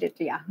can't edit.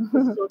 Yeah.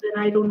 So then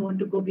I don't want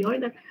to go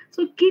beyond that.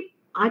 So keep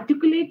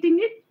articulating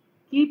it.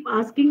 Keep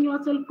asking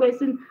yourself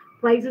questions.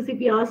 Prizes, if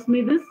you ask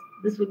me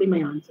this will be my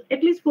answer.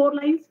 At least 4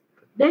 lines.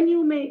 Then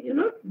you may,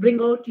 bring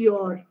out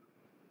your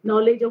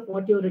knowledge of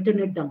what you've written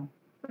it down.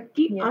 But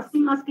keep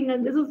asking.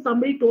 And this is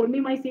somebody told me,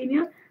 my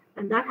senior,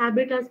 and that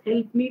habit has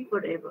helped me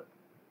forever.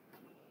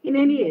 In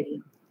any area.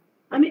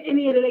 I mean,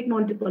 any area like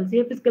monetary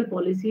policy, fiscal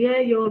policy,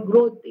 your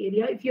growth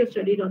area, if you've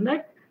studied on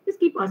that, just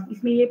keep asking.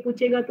 Isme ye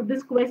puchega, so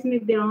this question,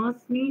 if they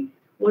ask me,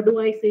 what do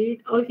I say it?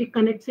 Or if it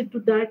connects it to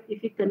that,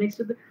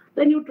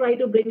 then you try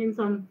to bring in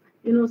some,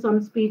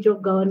 some speech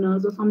of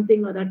governors or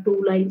something or that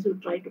 2 lines you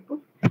try to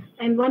put.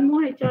 And one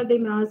more HR, they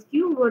may ask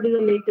you, what is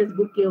the latest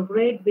book you've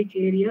read, which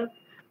area?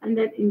 And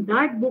that in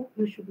that book,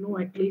 you should know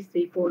at least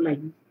 3-4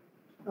 lines.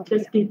 Okay.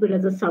 Just keep it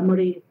as a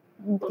summary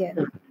of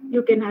that.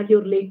 You can have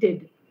your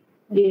related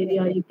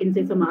area, you can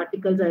say some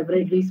articles I've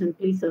read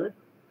recently, sir,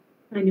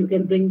 and you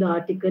can bring the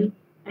article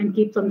and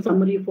keep some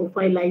summary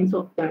 4-5 lines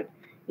of that.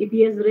 If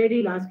he has read,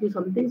 he'll ask you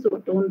something, so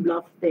don't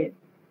bluff there.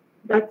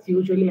 That's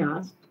usually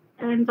asked.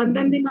 And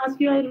sometimes they ask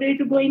you, are you ready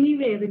to go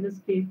anywhere in the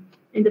state,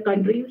 in the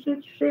country? You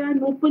should say,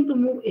 I'm open to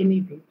move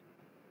anywhere.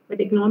 But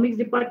economics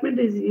department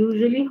is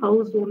usually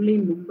housed only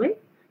in Mumbai.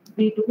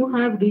 We do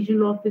have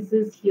regional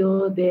offices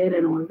here, there,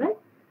 and all that.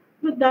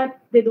 But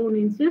that they don't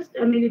insist.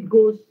 I mean, it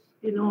goes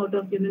out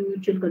of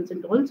mutual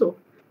consent also.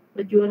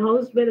 But you are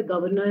housed where the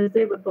governor is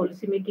there, where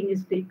policy making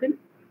is taken.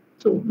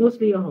 So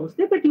mostly you're housed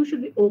there, but you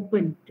should be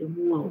open to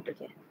move out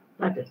again.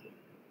 That is it.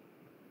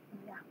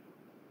 Yeah.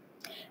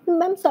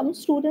 Ma'am, some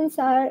students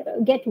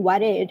get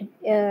worried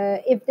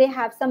if they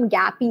have some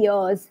gap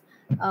years,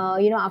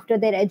 after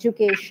their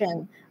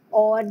education,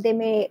 or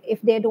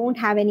if they don't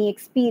have any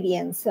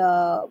experience,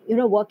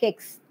 work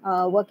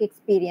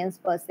experience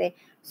per se.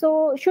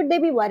 So should they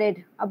be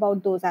worried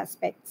about those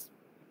aspects?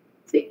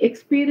 See,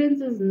 experience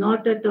is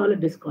not at all a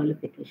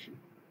disqualification.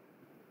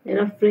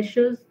 There are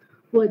freshers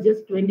who are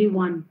just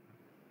 21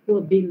 who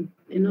have been,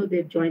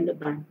 they've joined the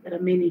bank. There are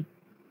many.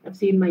 I've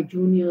seen my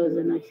juniors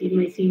and I've seen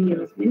my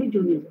seniors, many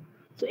juniors.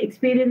 So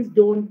experience,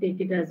 don't take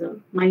it as a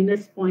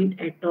minus point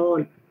at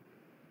all.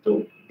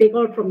 So take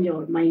out from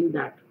your mind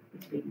that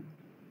experience.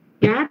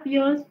 Gap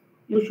years,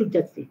 you should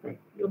justify.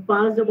 You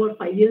passed about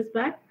 5 years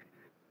back.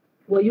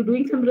 Were you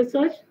doing some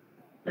research?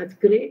 That's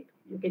great.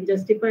 You can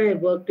justify, I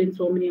worked in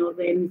so many or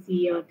the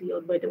NCERT or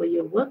whatever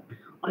you work,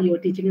 or you were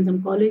teaching in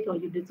some college, or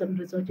you did some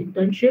research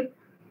internship.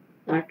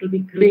 That will be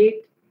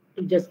great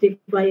to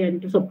justify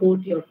and to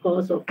support your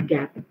cause of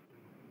gap.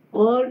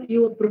 Or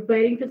you are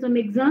preparing for some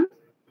exams,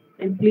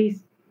 and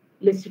please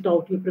list it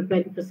out. You're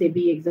preparing for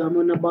SEBI exam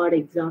or NABARD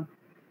exam,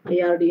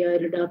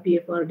 IRDI, RIDA,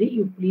 PFRD.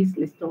 You please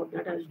list out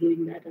that I was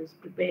doing that, I was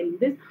preparing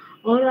this.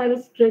 Or I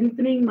was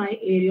strengthening my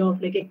area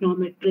of like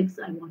econometrics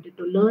I wanted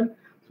to learn.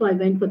 So I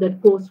went for that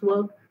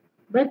coursework.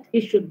 But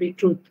it should be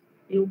truth.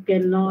 You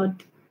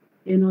cannot,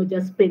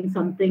 just pin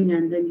something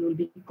and then you will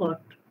be caught.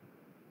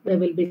 There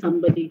will be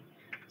somebody.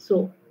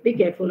 So be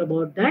careful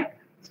about that.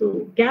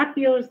 So gap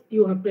years,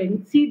 you have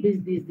to see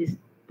this.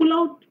 Pull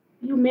out,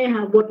 you may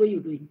have, what were you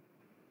doing?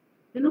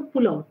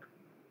 Pull out.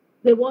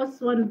 There was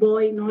one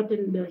boy, not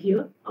in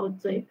here,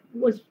 outside, who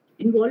was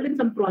involved in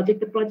some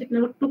project. The project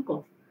never took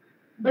off.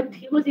 But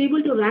he was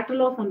able to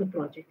rattle off on the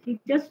project. He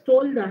just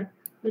told that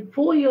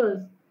 4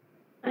 years,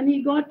 and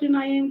he got in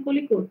IIM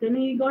Kozhikode, and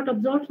he got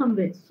absorbed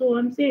somewhere. So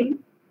I'm saying,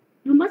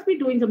 you must be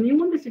doing something. You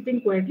won't be sitting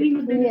quietly.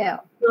 You did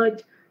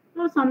research,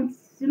 or some,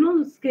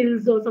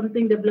 skills or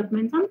something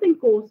development, something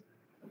course.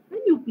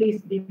 Then you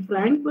please be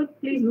frank, but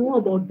please know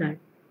about that.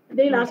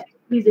 They'll ask you,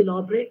 please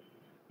elaborate.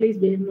 Please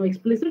be more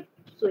explicit.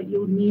 So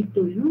you need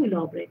to,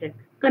 elaborate and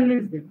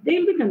convince them.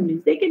 They'll be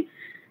convinced. They can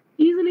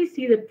easily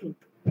see the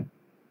truth.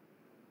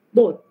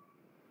 Both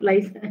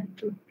lies and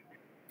truth.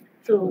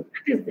 So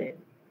that is there.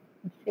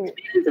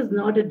 Experience is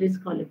not a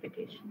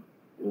disqualification.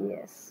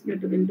 Yes. You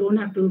don't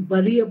have to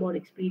worry about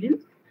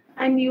experience.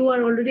 And you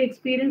are already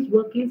experienced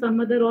working some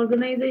other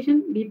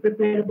organization. Be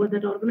prepared about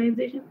that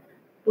organization.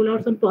 Pull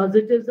out some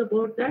positives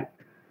about that.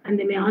 And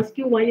they may ask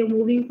you why you're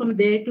moving from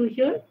there to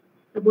here.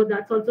 But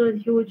that's also a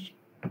huge,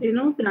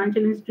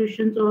 financial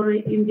institutions or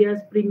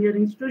India's premier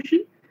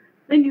institution.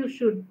 Then you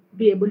should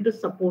be able to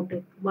support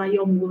it. Why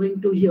you're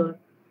moving to here.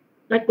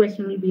 That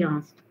question will be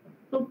asked.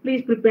 So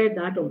please prepare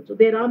that also.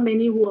 There are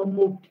many who are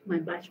moved, my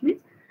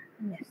batchmates.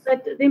 Yes.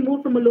 That they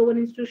moved from a lower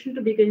institution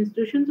to bigger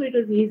institution, so it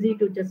was easy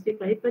to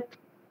justify it. But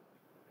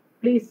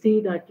please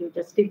see that you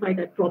justify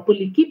that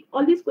properly. Keep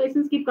all these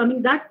questions keep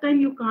coming. That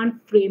time you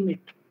can't frame it.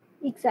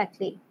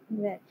 Exactly.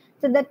 Yeah.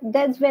 So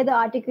that's where the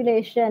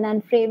articulation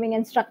and framing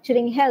and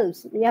structuring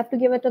helps. You have to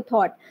give it a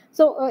thought.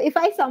 So if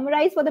I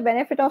summarize for the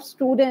benefit of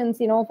students,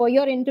 for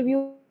your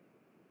interview,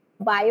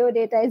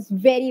 biodata is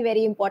very,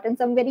 very important.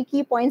 Some very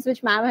key points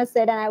which ma'am has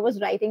said and I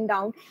was writing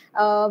down.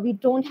 We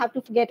don't have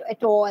to forget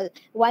at all.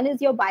 One is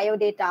your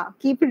biodata.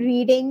 Keep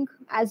reading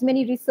as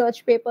many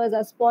research papers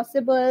as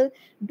possible.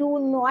 Do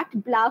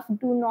not bluff.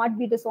 Do not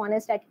be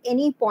dishonest at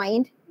any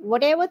point.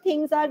 Whatever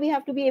things are, we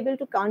have to be able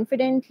to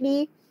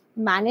confidently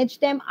manage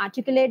them,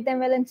 articulate them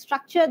well, and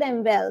structure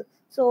them well.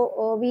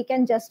 So we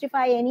can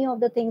justify any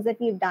of the things that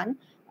we've done.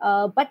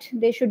 But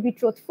they should be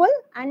truthful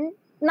and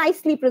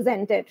nicely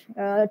presented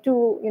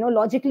to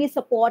logically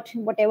support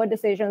whatever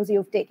decisions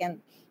you've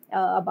taken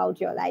about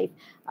your life.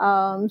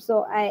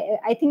 So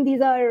I think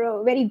these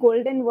are very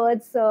golden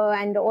words,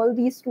 and all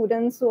these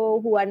students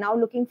who are now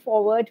looking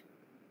forward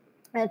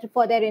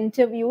for their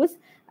interviews,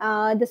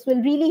 this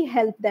will really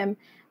help them.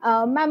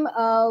 Ma'am,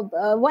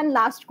 one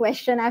last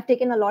question. I've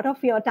taken a lot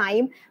of your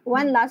time.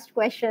 One last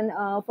question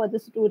for the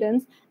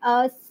students.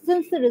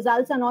 Since the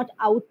results are not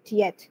out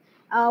yet,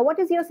 what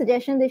is your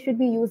suggestion they should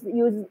be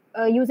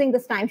using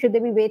this time? Should they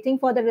be waiting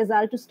for the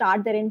result to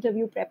start their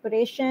interview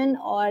preparation,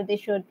 or they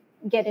should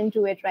get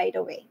into it right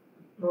away?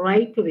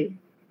 Right away.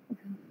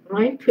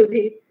 Right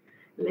away.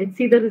 Let's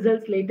see the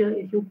results later.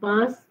 If you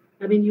pass,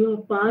 you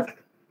have passed,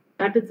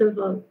 that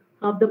itself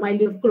half the mile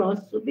you have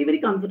crossed. So be very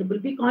comfortable.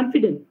 Be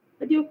confident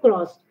that you have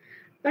crossed.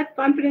 That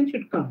confidence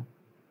should come.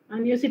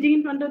 And you're sitting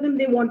in front of them,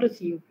 they want to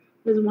see you.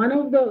 There's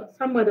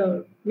some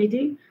other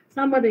meeting,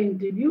 some other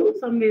interview,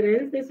 somewhere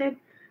else, they said,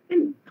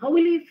 and how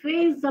will he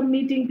face some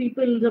meeting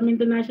people, some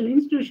international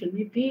institution,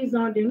 if he is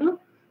not,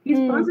 he's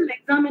passed an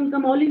exam and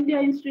come, all India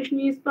institution,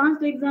 he's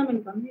passed the exam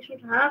and come. You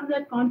should have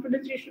that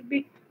confidence, you should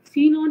be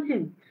seen on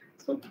him.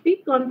 So be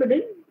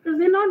confident, because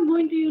they're not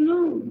going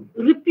to,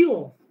 rip you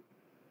off.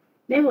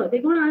 Never.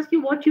 They're going to ask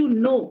you what you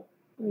know.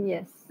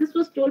 Yes. This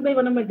was told by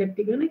one of my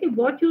deputy. Like,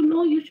 what you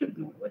know, you should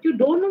know. What you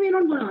don't know, we're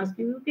not going to ask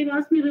you. You can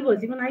ask me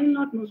reverse. Even I will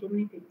not know so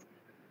many things.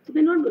 So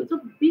they're not.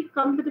 So be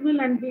comfortable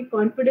and be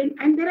confident.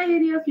 And there are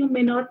areas you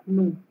may not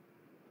know.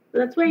 So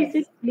that's why I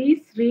said,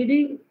 please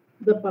reading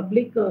the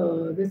public,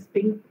 all these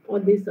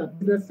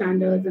business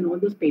standards and all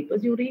those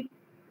papers you read.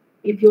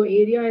 If your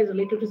area is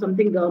related to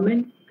something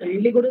government,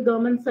 kindly go to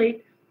government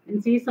site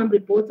and see some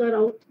reports are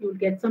out. You'll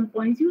get some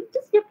points. You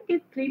have to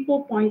get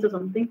 3-4 points or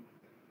something.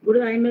 Go to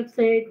the IMF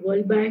site,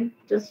 World Bank,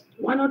 just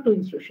 1 or 2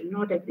 institutions,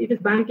 not every. If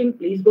it's banking,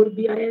 please go to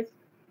BIS.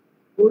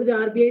 Go to the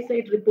RBI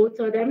site, reports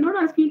are there. I'm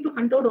not asking you to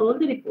hunt out all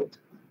the reports.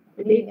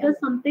 If there's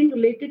something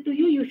related to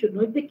you, you should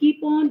know. If they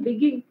keep on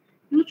digging,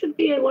 you should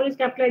be what is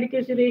capital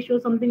adequacy ratio,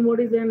 something what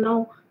is there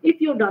now,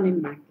 if you're done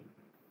in banking.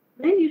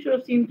 Then you should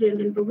have seen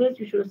trend and progress,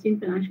 you should have seen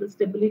financial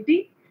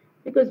stability,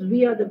 because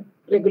we are the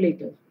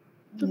regulators.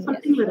 So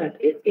something like that,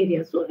 it's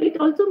area. So it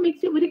also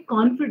makes you very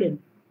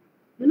confident.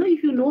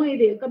 If you know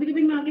area,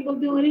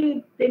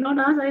 they not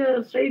ask, I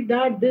have studied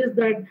that, this,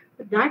 that.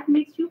 That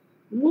makes you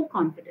more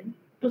confident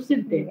to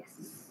sit there.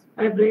 Yes.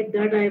 I've read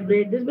that, I've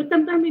read this, but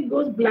sometimes it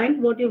goes blank,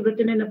 what you've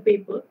written in a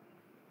paper.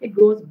 It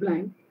goes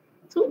blank.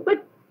 So,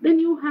 but then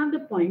you have the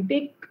point.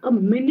 Take a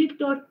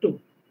minute or 2.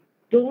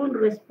 Don't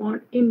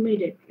respond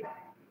immediately.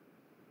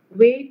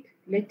 Wait,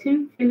 let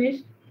him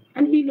finish,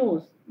 and he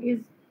knows.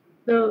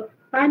 The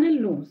panel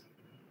knows.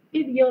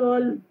 If you're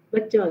all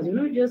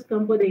bachas, just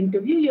come for the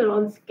interview, you're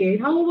all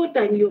scared. However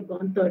time you've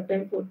gone, 3rd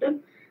time, 4th time,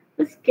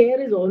 the scare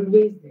is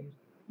always there.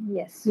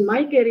 Yes. In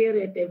my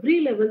career, at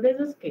every level, there's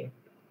a scare.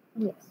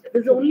 Yes.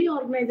 There's the only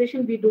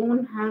organization we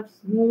don't have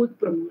smooth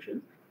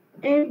promotions.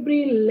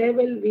 Every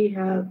level we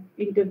have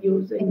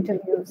interviews.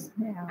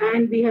 Yeah.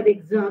 And we have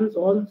exams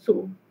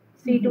also.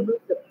 C2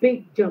 is the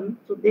big jump.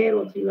 So there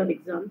also you have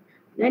exams.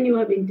 Then you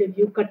have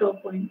interview,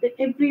 cut-off point. Then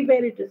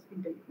everywhere it is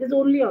interview. There's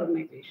only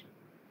organization.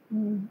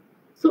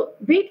 So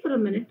wait for a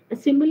minute,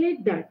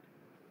 assimilate that,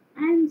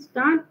 and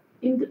start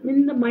in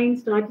the mind,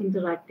 start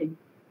interacting.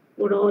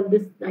 What all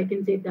this, I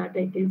can say that,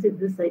 I can say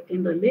this, I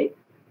can relate.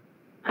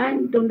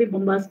 And don't be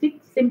bombastic,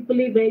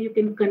 simply where you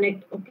can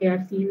connect. Okay,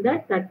 I've seen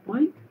that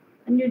point,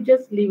 and you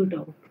just leave it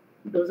out,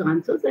 those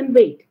answers, and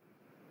wait.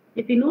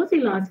 If he knows,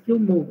 he'll ask you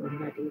more on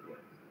that area.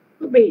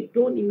 So wait,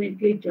 don't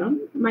immediately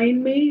jump. May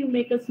you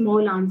make a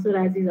small answer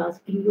as he's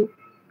asking you.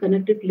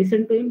 Connect it,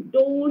 listen to him.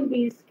 Don't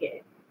be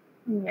scared.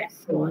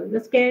 Yes. All. The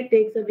scare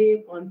takes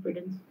away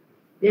confidence.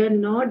 They are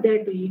not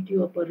there to eat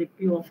you up or rip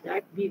you off.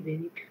 That be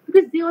very,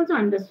 because they also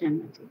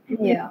understand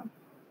that. Yeah.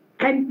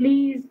 And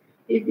please,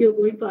 if you're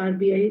going for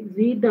RBI,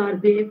 read the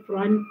RBI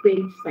front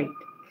page site.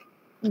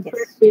 Yes.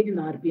 Front page in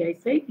the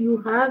RBI site, you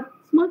have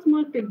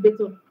small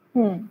tidbits of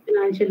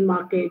financial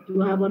market.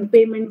 You have on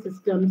payment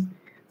systems.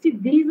 See,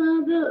 these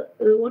are the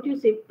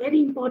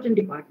very important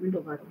department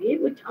of RBI,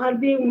 which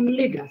RBI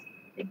only does,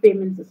 like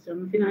payment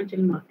system, financial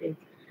markets,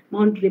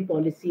 monetary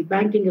policy,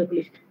 banking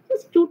regulation.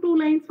 Just two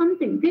lines,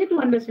 something there to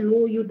understand.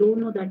 Oh, you don't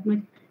know that much.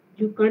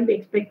 You can't be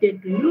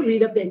expected to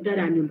read up the entire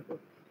annual report.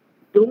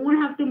 Don't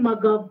have to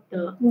mug up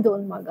the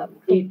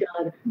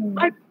data,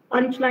 but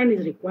punchline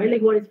is required.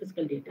 Like, what is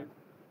fiscal data?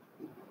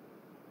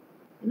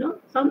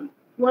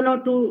 one or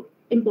two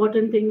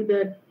important things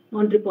that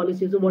monetary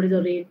policies. So what is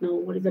the rate now?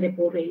 What is the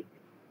repo rate?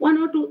 One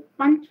or two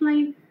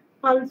punchline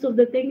pulse of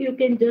the thing. You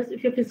can just,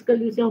 if you're fiscal,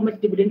 you say how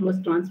much dividend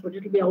was transferred.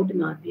 It will be out in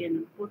RBI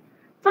report.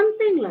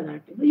 Something like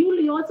that. You will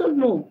yourself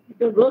know.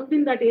 If you've worked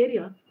in that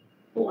area,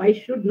 oh, I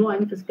should know.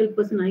 I'm a fiscal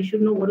person. I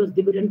should know what was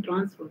dividend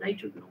transferred. I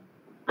should know.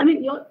 I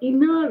mean, your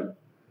inner,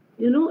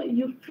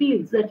 you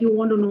feels that you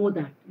want to know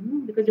that,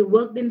 because you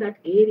worked in that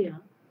area.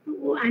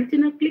 So,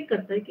 antenna click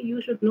करता है कि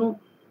you should know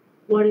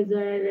what is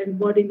there and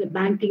what in the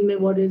banking,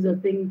 what is the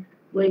thing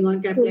going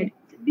on, calculate.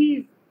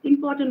 These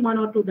important one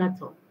or two,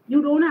 that's all.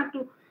 You don't have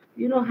to,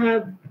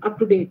 have up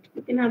to date.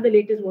 You can have the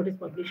latest what is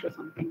published or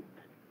something like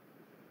that.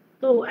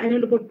 So,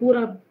 annual report,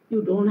 pura,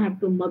 you don't have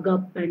to mug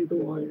up and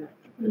do all that.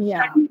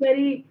 Yeah. Study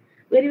very,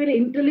 very, very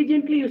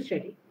intelligently, you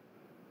study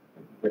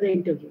for the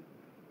interview.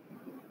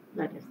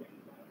 That is it.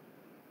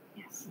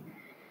 Yes.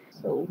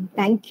 So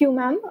thank you,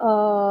 ma'am.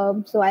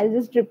 So I'll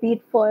just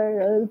repeat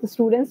for the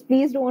students,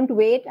 please don't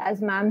wait.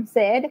 As ma'am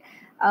said,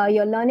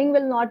 your learning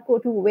will not go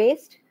to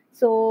waste.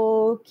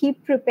 So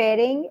keep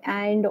preparing,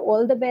 and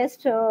all the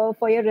best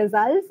for your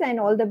results, and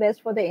all the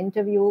best for the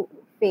interview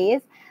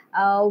phase.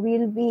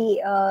 We'll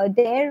be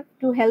there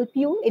to help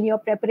you in your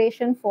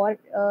preparation for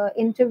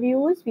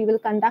interviews. We will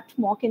conduct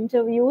mock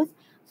interviews,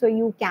 so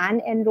you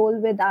can enroll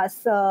with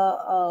us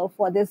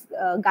for this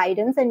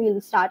guidance, and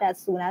we'll start as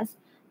soon as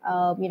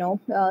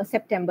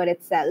September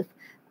itself.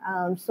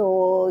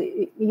 So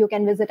you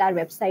can visit our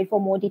website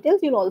for more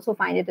details. You'll also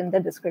find it in the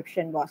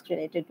description box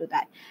related to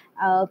that.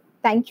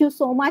 Thank you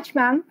so much,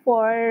 ma'am,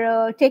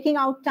 for taking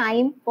out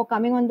time for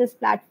coming on this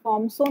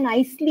platform, so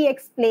nicely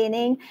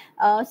explaining.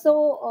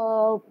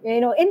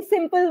 In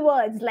simple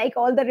words, like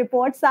all the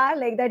reports are,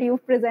 like that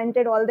you've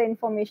presented all the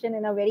information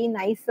in a very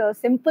nice,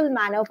 simple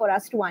manner for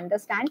us to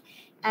understand.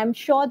 I'm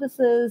sure this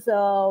is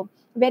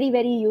very,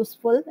 very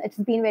useful. It's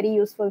been very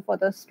useful for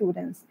the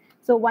students.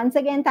 So once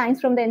again, thanks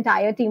from the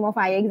entire team of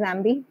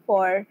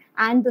ixamBee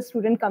and the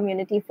student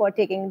community for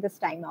taking this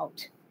time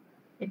out.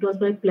 It was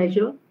my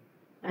pleasure.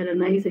 I had a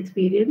nice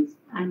experience,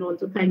 and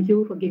also thank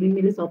you for giving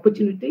me this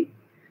opportunity.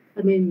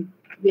 I mean,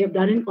 we have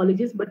done in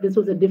colleges, but this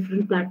was a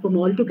different platform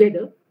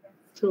altogether.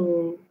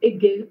 So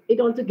it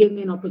also gave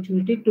me an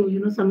opportunity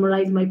to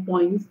summarize my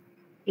points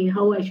in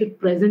how I should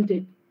present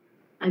it.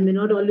 I may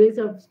not always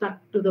have stuck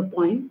to the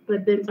point,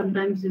 but then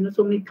sometimes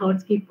so many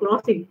thoughts keep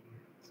crossing.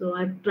 So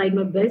I've tried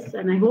my best,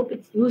 and I hope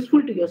it's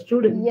useful to your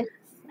students. Yes,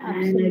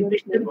 absolutely. And I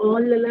wish them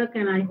all the luck,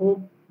 and I hope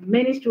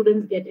many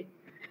students get it,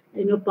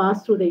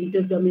 pass through the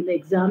interview, the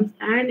exams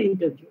and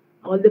interview.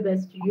 All the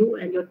best to you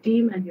and your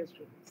team and your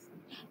students.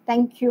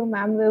 Thank you,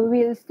 ma'am.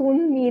 We'll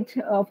soon meet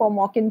for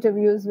mock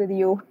interviews with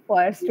you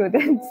for our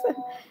students.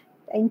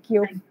 Thank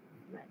you.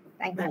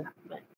 Thanks. Bye.